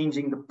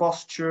changing the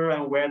posture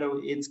and whether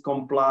it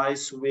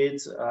complies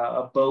with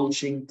a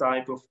bulging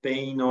type of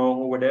pain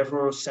or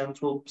whatever,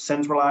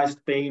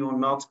 centralized pain or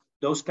not.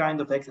 Those kind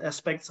of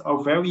aspects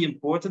are very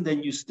important,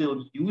 and you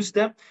still use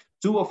them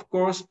to, of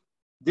course,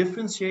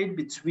 differentiate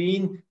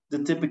between the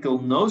typical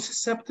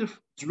nociceptive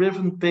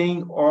driven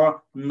pain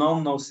or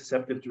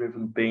non-nociceptive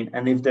driven pain.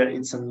 And if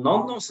it's a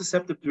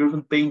non-nociceptive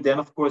driven pain, then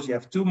of course you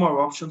have two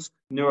more options,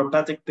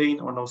 neuropathic pain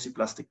or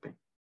nociplastic pain.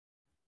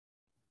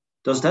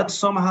 Does that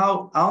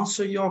somehow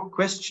answer your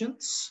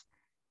questions?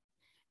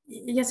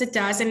 Yes, it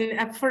does. And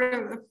as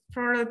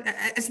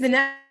the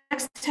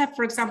next step,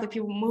 for example, if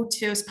you move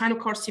to spinal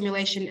cord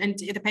stimulation and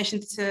the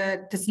patient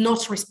does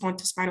not respond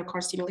to spinal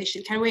cord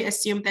stimulation, can we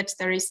assume that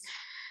there is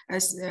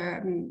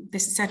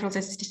this central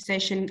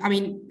sensitization? I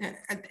mean,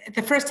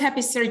 the first step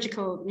is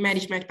surgical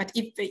management, but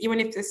even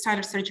if the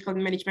standard surgical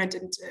management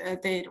and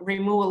the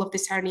removal of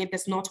this hernia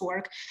does not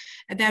work,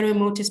 then we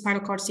move to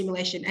spinal cord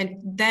stimulation. And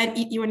then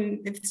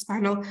even if the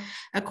spinal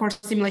cord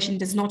stimulation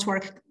does not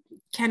work,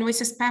 can we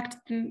suspect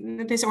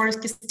this, or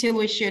still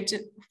we should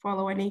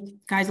follow any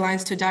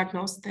guidelines to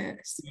diagnose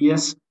this?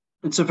 Yes.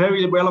 It's a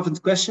very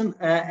relevant question,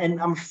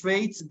 and I'm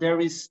afraid there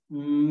is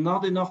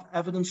not enough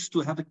evidence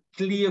to have a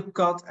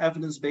clear-cut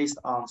evidence-based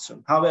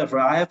answer. However,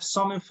 I have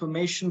some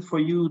information for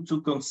you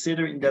to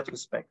consider in that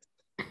respect.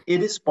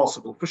 It is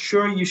possible. For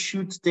sure, you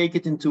should take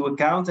it into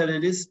account that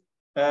it is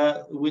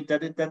with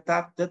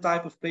that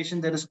type of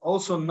patient that is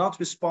also not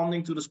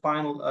responding to the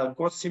spinal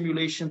cord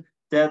stimulation,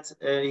 that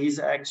he's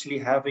actually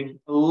having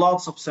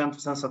lots of central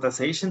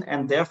sensitization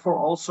and therefore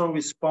also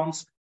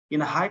responds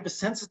in a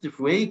hypersensitive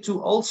way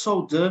to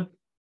also the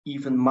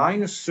even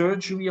minor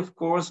surgery, of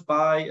course,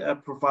 by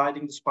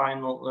providing the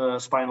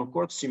spinal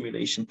cord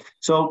stimulation,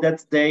 so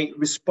that they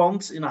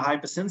respond in a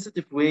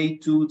hypersensitive way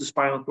to the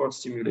spinal cord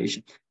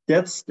stimulation.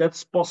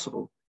 That's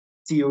possible.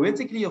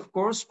 Theoretically, of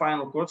course,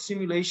 spinal cord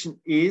stimulation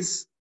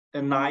is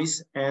a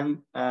nice and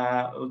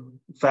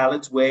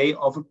valid way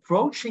of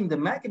approaching the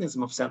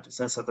mechanism of central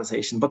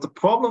sensitization. But the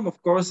problem,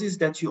 of course, is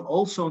that you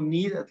also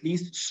need at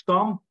least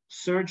some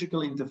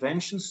surgical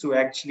interventions to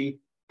actually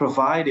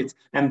provide it.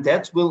 And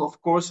that will,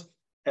 of course,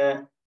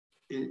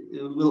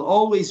 will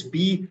always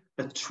be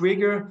a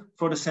trigger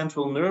for the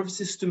central nervous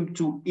system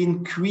to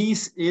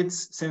increase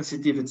its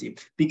sensitivity.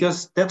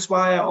 Because that's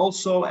why I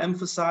also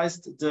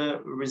emphasized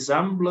the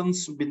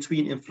resemblance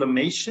between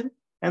inflammation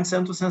and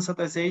central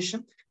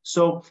sensitization.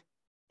 So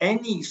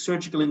any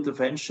surgical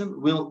intervention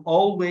will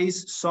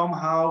always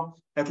somehow,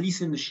 at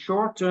least in the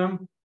short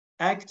term,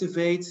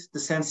 activate the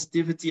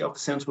sensitivity of the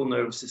central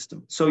nervous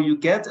system. So you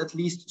get at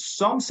least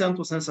some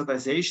central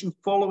sensitization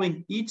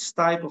following each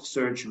type of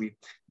surgery,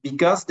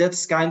 because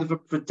that's kind of a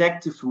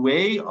protective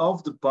way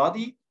of the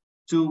body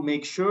to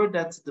make sure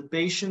that the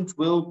patient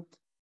will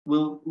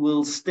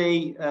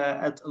stay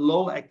at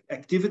low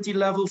activity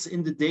levels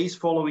in the days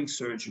following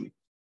surgery.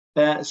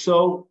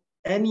 So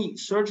any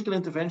surgical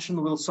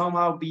intervention will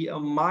somehow be a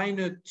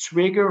minor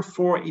trigger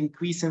for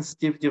increased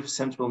sensitivity of the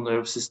central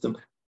nervous system.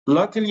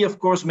 Luckily, of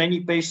course, many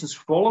patients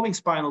following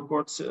spinal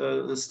cord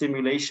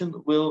stimulation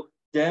will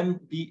then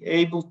be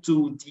able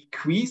to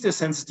decrease the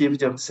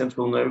sensitivity of the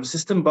central nervous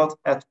system, but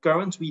at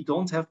current we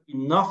don't have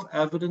enough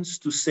evidence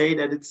to say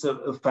that it's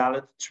a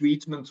valid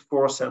treatment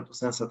for central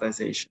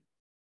sensitization.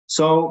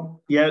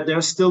 So yeah,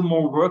 there's still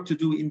more work to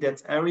do in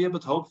that area,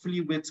 but hopefully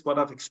with what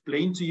I've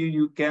explained to you,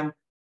 you can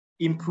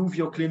improve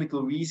your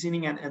clinical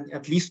reasoning and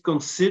at least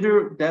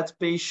consider that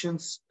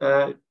patients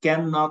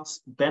cannot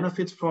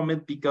benefit from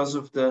it because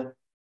of the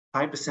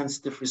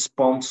hypersensitive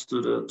response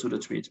to the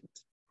treatment.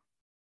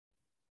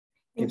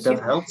 If that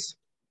helps.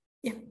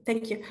 Yeah,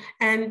 thank you.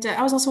 And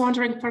I was also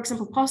wondering, for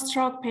example,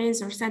 post-stroke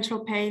pains or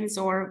central pains,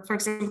 or for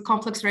example,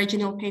 complex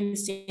regional pain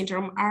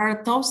syndrome,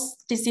 are those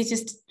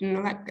diseases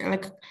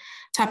like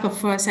type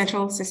of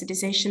central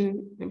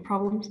sensitization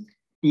problems?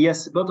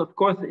 Yes, but of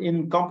course,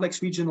 in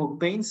complex regional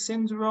pain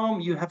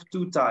syndrome, you have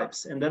two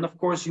types. And then, of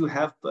course, you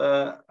have,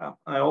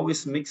 I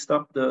always mixed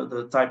up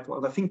the type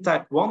one. I think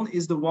type 1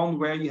 is the one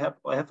where you have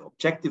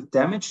objective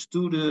damage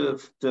to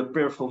the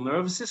peripheral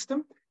nervous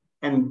system.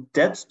 And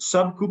that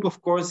subgroup,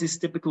 of course, is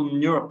typical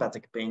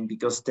neuropathic pain,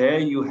 because there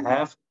you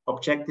have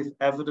objective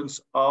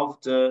evidence of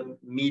the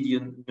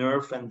median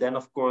nerve. And then,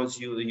 of course,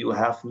 you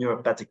have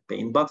neuropathic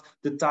pain. But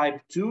the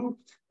type 2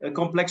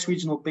 complex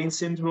regional pain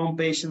syndrome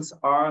patients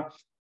are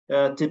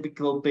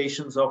typical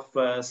patients of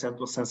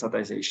central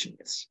sensitization,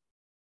 yes.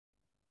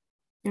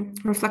 Yeah,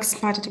 reflex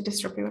sympathetic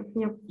dystrophy.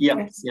 Yeah,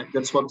 yes. Yeah,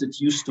 that's what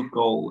it used to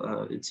call.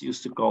 It's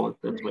used to call it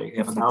that way.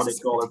 Yeah, but now they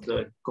call it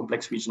the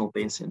complex regional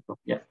pain syndrome.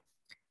 Yeah.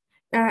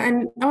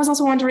 And I was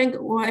also wondering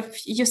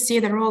if you see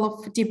the role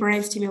of deep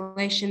brain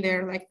stimulation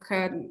there, like,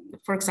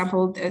 for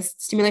example, the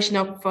stimulation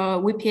of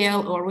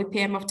VPL or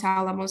VPM of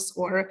thalamus,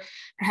 or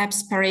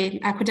perhaps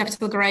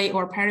periaqueductal gray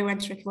or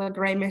periventricular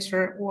gray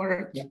matter,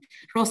 or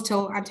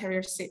rostral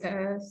anterior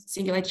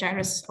cingulate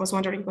gyrus. I was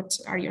wondering, what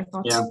are your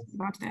thoughts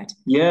about that?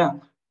 Yeah,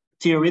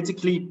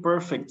 theoretically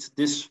perfect.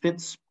 This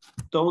fits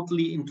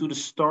totally into the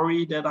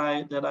story that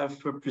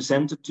I've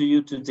presented to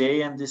you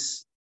today, and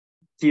this.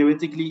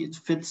 Theoretically, it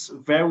fits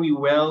very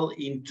well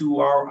into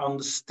our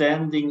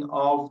understanding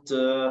of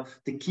the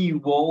key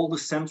role, the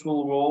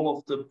central role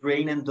of the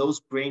brain and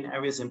those brain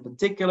areas in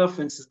particular.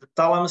 For instance, the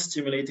thalamus,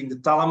 stimulating the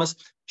thalamus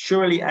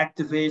surely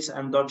activates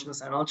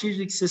endogenous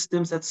analgesic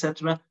systems,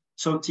 etc.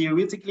 So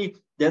theoretically,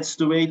 that's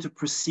the way to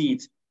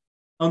proceed.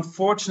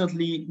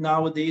 Unfortunately,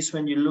 nowadays,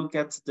 when you look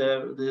at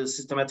the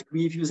systematic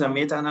reviews and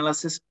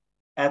meta-analysis,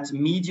 at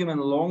medium and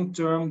long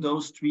term,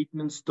 those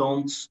treatments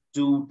don't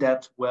do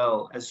that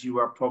well, as you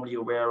are probably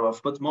aware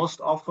of. But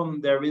most often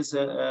there is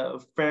a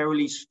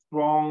fairly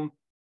strong,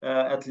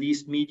 at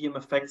least medium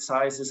effect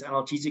sizes,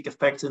 analgesic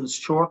effect in the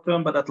short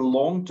term. But at the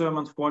long term,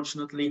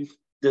 unfortunately,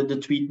 the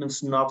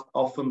treatments not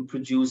often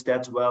produce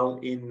that well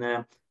in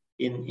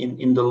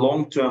the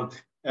long term.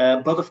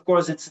 But of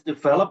course, it's a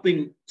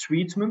developing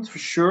treatment for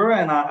sure.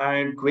 And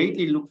I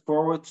greatly look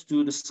forward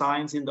to the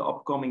science in the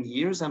upcoming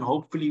years, and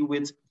hopefully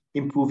with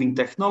improving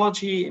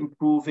technology,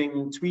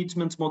 improving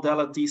treatment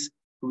modalities,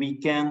 we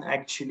can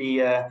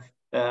actually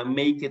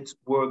make it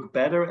work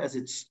better as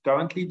it's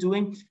currently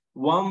doing.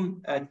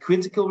 One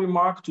critical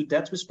remark to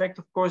that respect,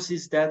 of course,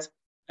 is that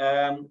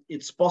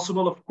it's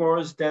possible, of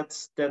course,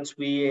 that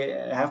we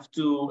have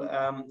to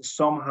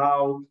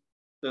somehow,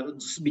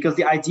 because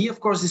the idea, of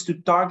course, is to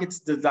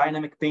target the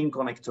dynamic pain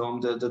connectome,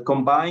 the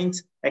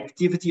combined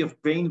activity of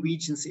brain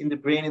regions in the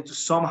brain, and to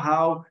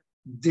somehow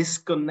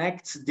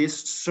disconnect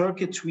this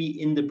circuitry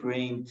in the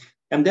brain.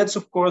 And that's,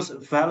 of course,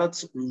 valid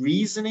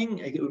reasoning,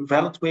 a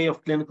valid way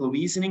of clinical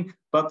reasoning.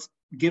 But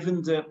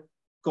given the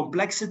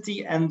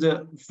complexity and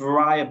the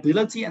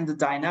variability and the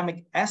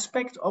dynamic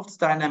aspect of the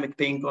dynamic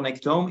pain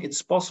connectome,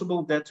 it's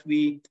possible that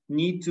we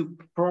need to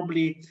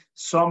probably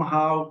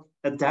somehow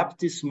adapt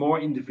this more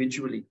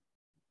individually.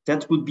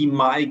 That would be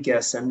my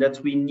guess, and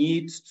that we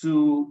need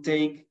to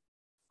take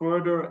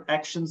further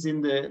actions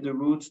in the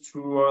route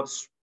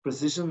towards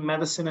precision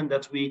medicine, and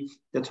that we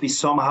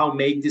somehow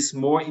make this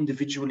more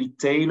individually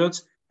tailored.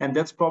 And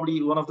that's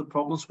probably one of the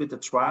problems with the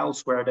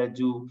trials, where they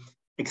do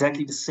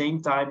exactly the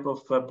same type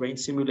of brain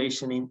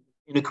simulation in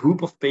a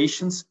group of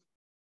patients.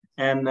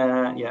 And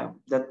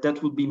that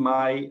would be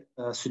my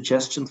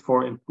suggestion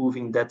for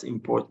improving that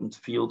important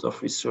field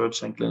of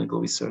research and clinical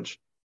research.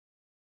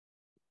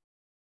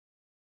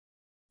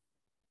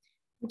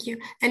 Thank you.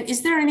 And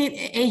is there any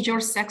age or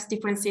sex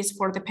differences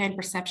for the pain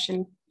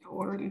perception?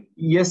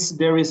 Yes,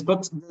 there is,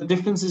 but the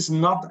difference is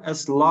not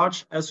as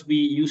large as we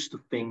used to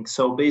think.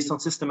 So based on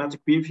systematic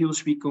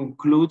reviews, we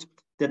conclude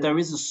that there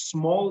is a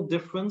small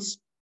difference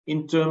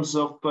in terms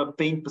of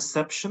pain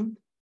perception,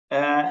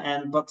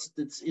 but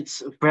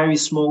it's a very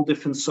small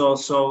difference.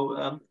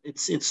 So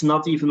it's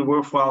not even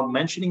worthwhile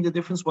mentioning the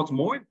difference. What's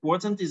more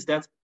important is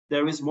that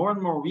there is more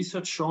and more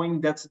research showing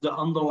that the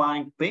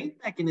underlying pain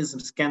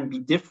mechanisms can be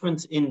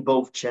different in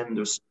both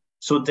genders.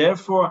 So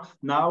therefore,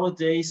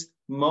 nowadays,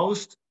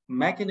 most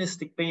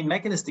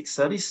mechanistic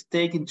studies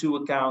take into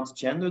account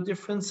gender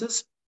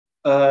differences.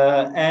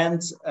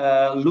 and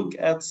look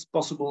at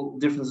possible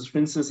differences. For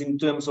instance, in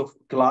terms of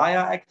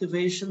glia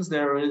activations,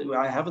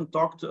 I haven't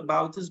talked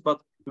about this,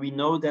 but we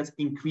know that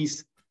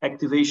increased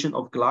activation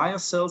of glia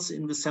cells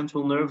in the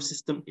central nervous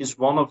system is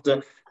one of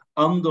the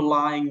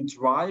underlying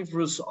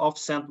drivers of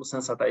central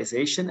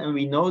sensitization, and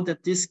we know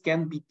that this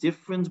can be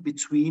different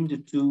between the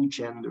two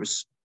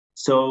genders.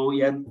 So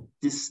yeah,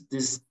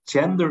 this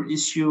gender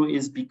issue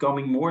is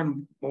becoming more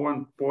and more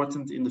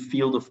important in the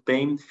field of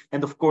pain.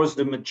 And of course,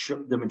 the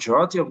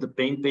majority of the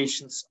pain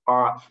patients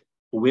are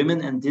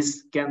women, and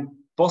this can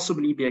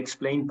possibly be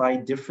explained by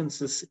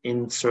differences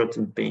in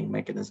certain pain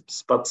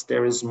mechanisms. But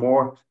there is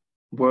more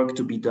work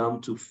to be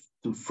done to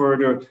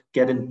further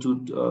get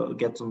onto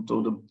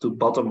the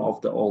bottom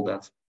of all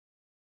that.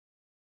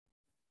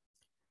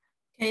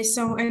 Okay,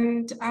 so,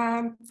 and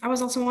I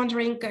was also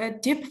wondering,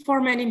 do you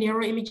perform any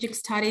neuroimaging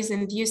studies,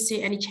 and do you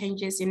see any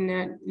changes in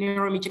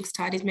neuroimaging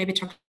studies, maybe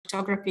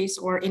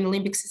tractographies or in the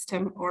limbic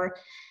system, or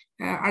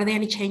are there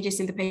any changes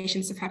in the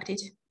patients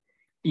affected?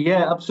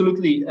 Yeah,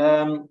 absolutely.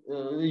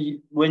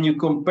 When you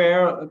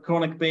compare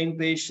chronic pain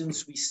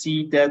patients, we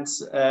see that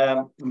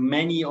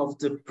many of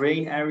the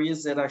brain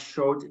areas that I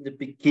showed in the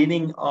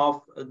beginning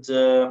of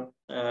the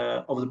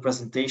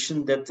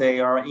presentation, that they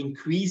are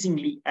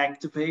increasingly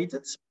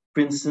activated. For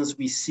instance,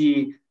 we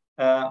see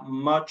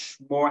much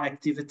more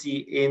activity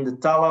in the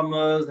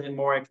thalamus and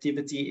more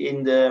activity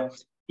in the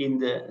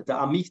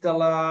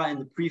amygdala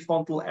and the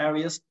prefrontal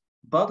areas.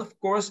 But of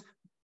course,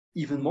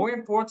 even more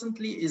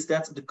importantly, is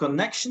that the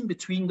connection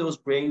between those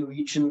brain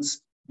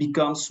regions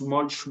becomes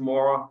much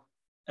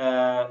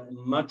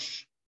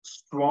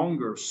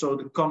stronger. So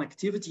the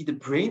connectivity, the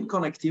brain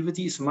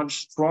connectivity is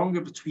much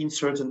stronger between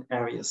certain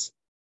areas.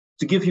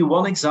 To give you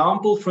one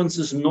example, for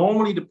instance,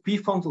 normally the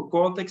prefrontal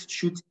cortex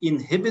should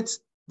inhibit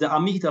the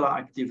amygdala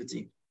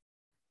activity.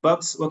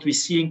 But what we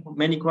see in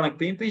many chronic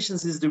pain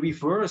patients is the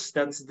reverse,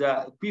 that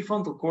the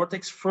prefrontal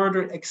cortex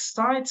further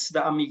excites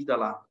the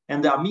amygdala.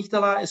 And the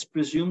amygdala is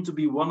presumed to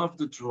be one of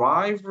the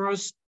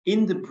drivers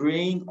in the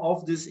brain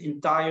of this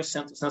entire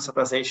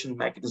sensitization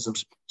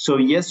mechanisms. So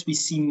yes, we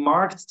see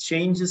marked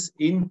changes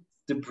in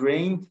the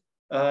brain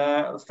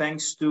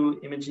thanks to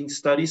imaging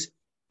studies.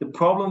 The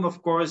problem,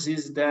 of course,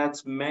 is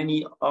that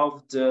many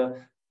of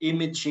the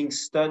imaging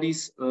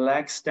studies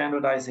lack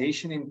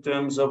standardization in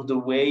terms of the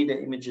way the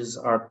images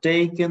are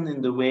taken,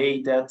 in the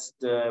way that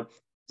the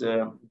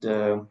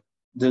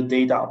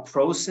data are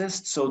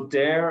processed. So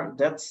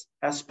that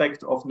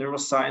aspect of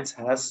neuroscience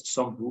has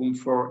some room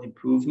for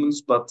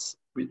improvements, but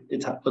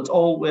it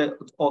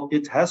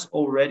has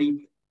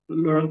already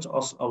learned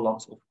us a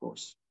lot, of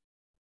course.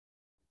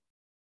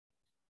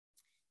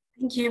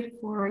 Thank you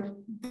for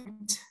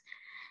that.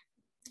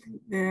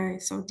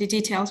 So the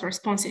detailed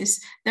responses.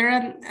 There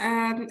are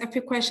a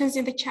few questions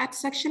in the chat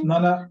section.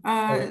 Nana.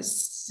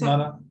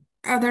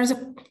 There's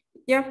a,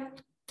 yeah,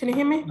 can you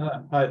hear me?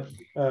 Hi.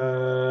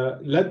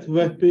 Let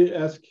Vehbi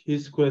ask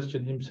his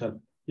question himself.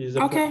 He's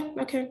okay.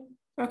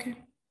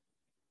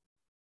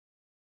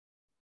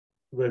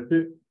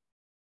 Vehbi,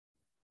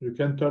 you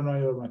can turn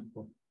on your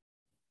microphone.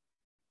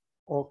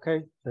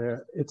 Okay,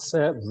 it's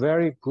a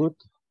very good,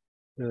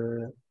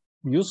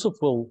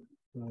 useful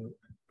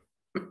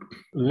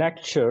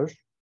lecture.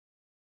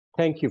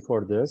 Thank you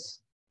for this.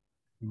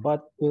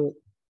 But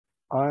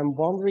I'm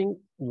wondering,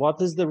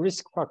 what is the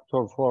risk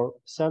factor for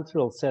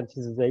central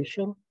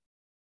sensitization,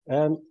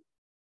 and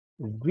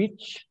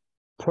which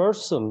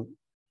person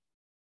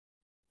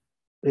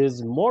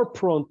is more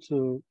prone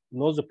to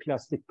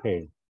nociplastic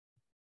pain?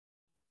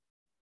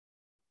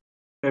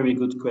 Very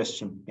good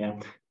question. Yeah,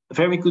 a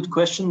very good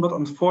question, but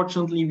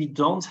unfortunately, we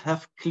don't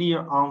have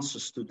clear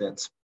answers to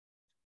that.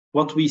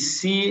 What we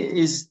see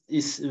is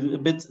a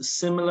bit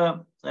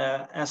similar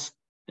as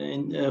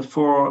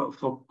for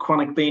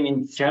chronic pain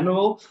in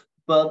general,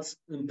 but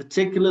in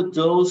particular,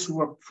 those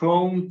who are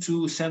prone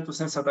to central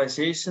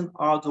sensitization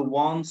are the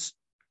ones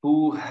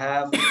who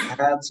have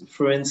had,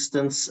 for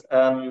instance,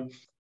 a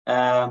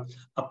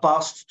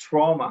past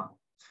trauma.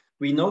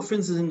 We know, for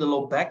instance, in the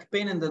low back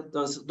pain, and that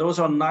those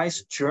are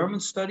nice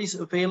German studies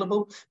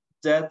available,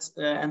 that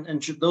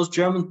and those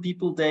German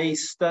people, they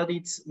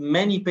studied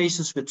many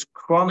patients with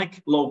chronic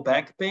low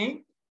back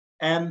pain,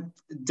 and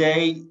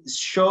they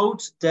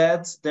showed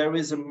that there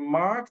is a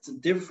marked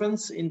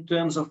difference in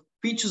terms of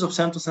features of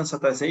central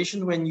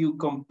sensitization when you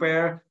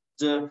compare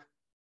the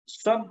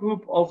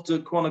subgroup of the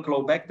chronic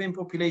low back pain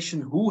population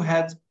who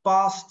had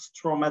past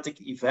traumatic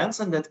events,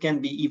 and that can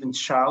be even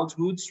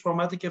childhood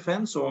traumatic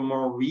events or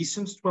more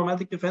recent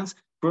traumatic events,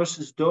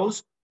 versus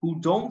those who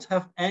don't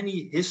have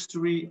any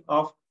history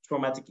of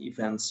traumatic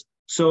events.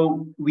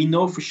 So we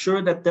know for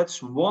sure that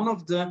that's one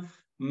of the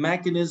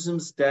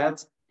mechanisms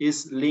that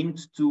is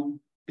linked to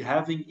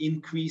having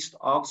increased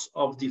odds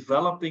of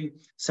developing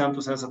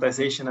central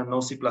sensitization and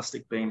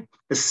nociplastic pain.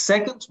 The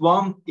second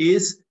one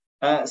is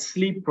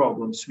sleep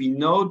problems. We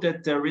know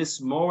that there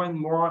is more and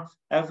more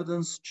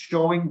evidence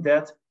showing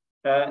that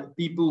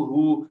people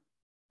who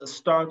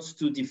start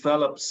to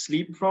develop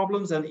sleep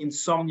problems and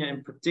insomnia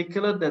in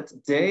particular, that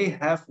they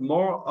have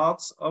more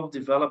odds of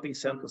developing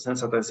central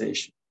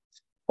sensitization.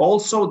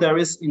 Also, there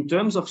is, in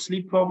terms of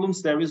sleep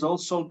problems, there is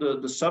also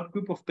the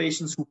subgroup of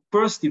patients who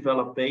first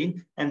develop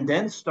pain and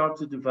then start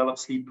to develop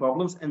sleep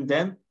problems. And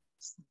then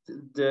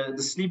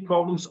the sleep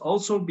problems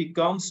also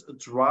becomes a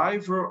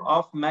driver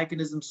of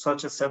mechanisms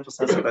such as central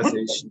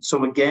sensitization.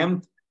 So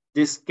again,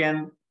 this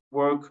can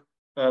work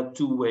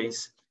two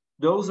ways.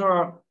 Those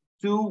are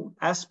two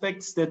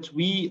aspects that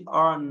we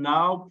are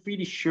now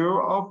pretty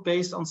sure of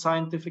based on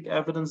scientific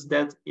evidence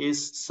that is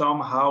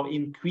somehow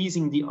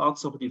increasing the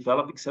odds of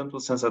developing central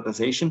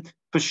sensitization.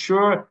 For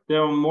sure,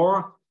 there are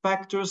more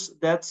factors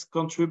that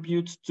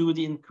contribute to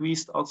the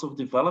increased odds of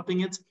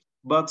developing it,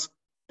 but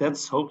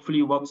that's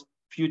hopefully what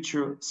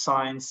future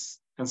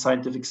science and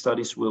scientific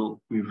studies will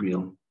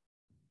reveal.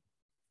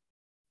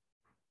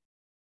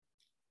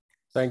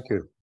 Thank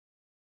you.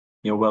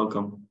 You're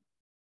welcome.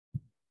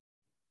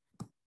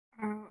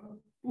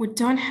 We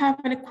don't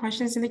have any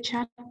questions in the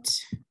chat.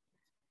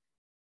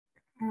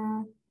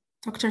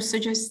 Dr.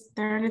 Suja, is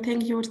there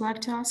anything you would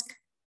like to ask?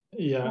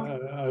 Yeah,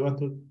 I want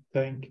to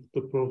thank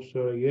the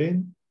professor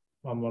again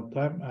one more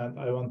time, and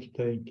I want to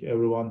thank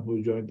everyone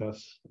who joined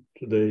us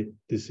today,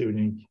 this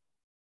evening.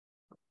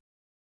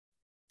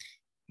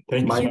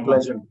 Thank you. My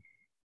pleasure.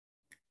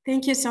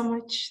 Thank you so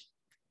much.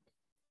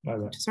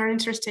 Bye-bye. It's very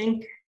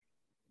interesting.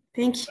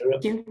 Thank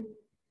you.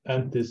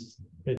 And this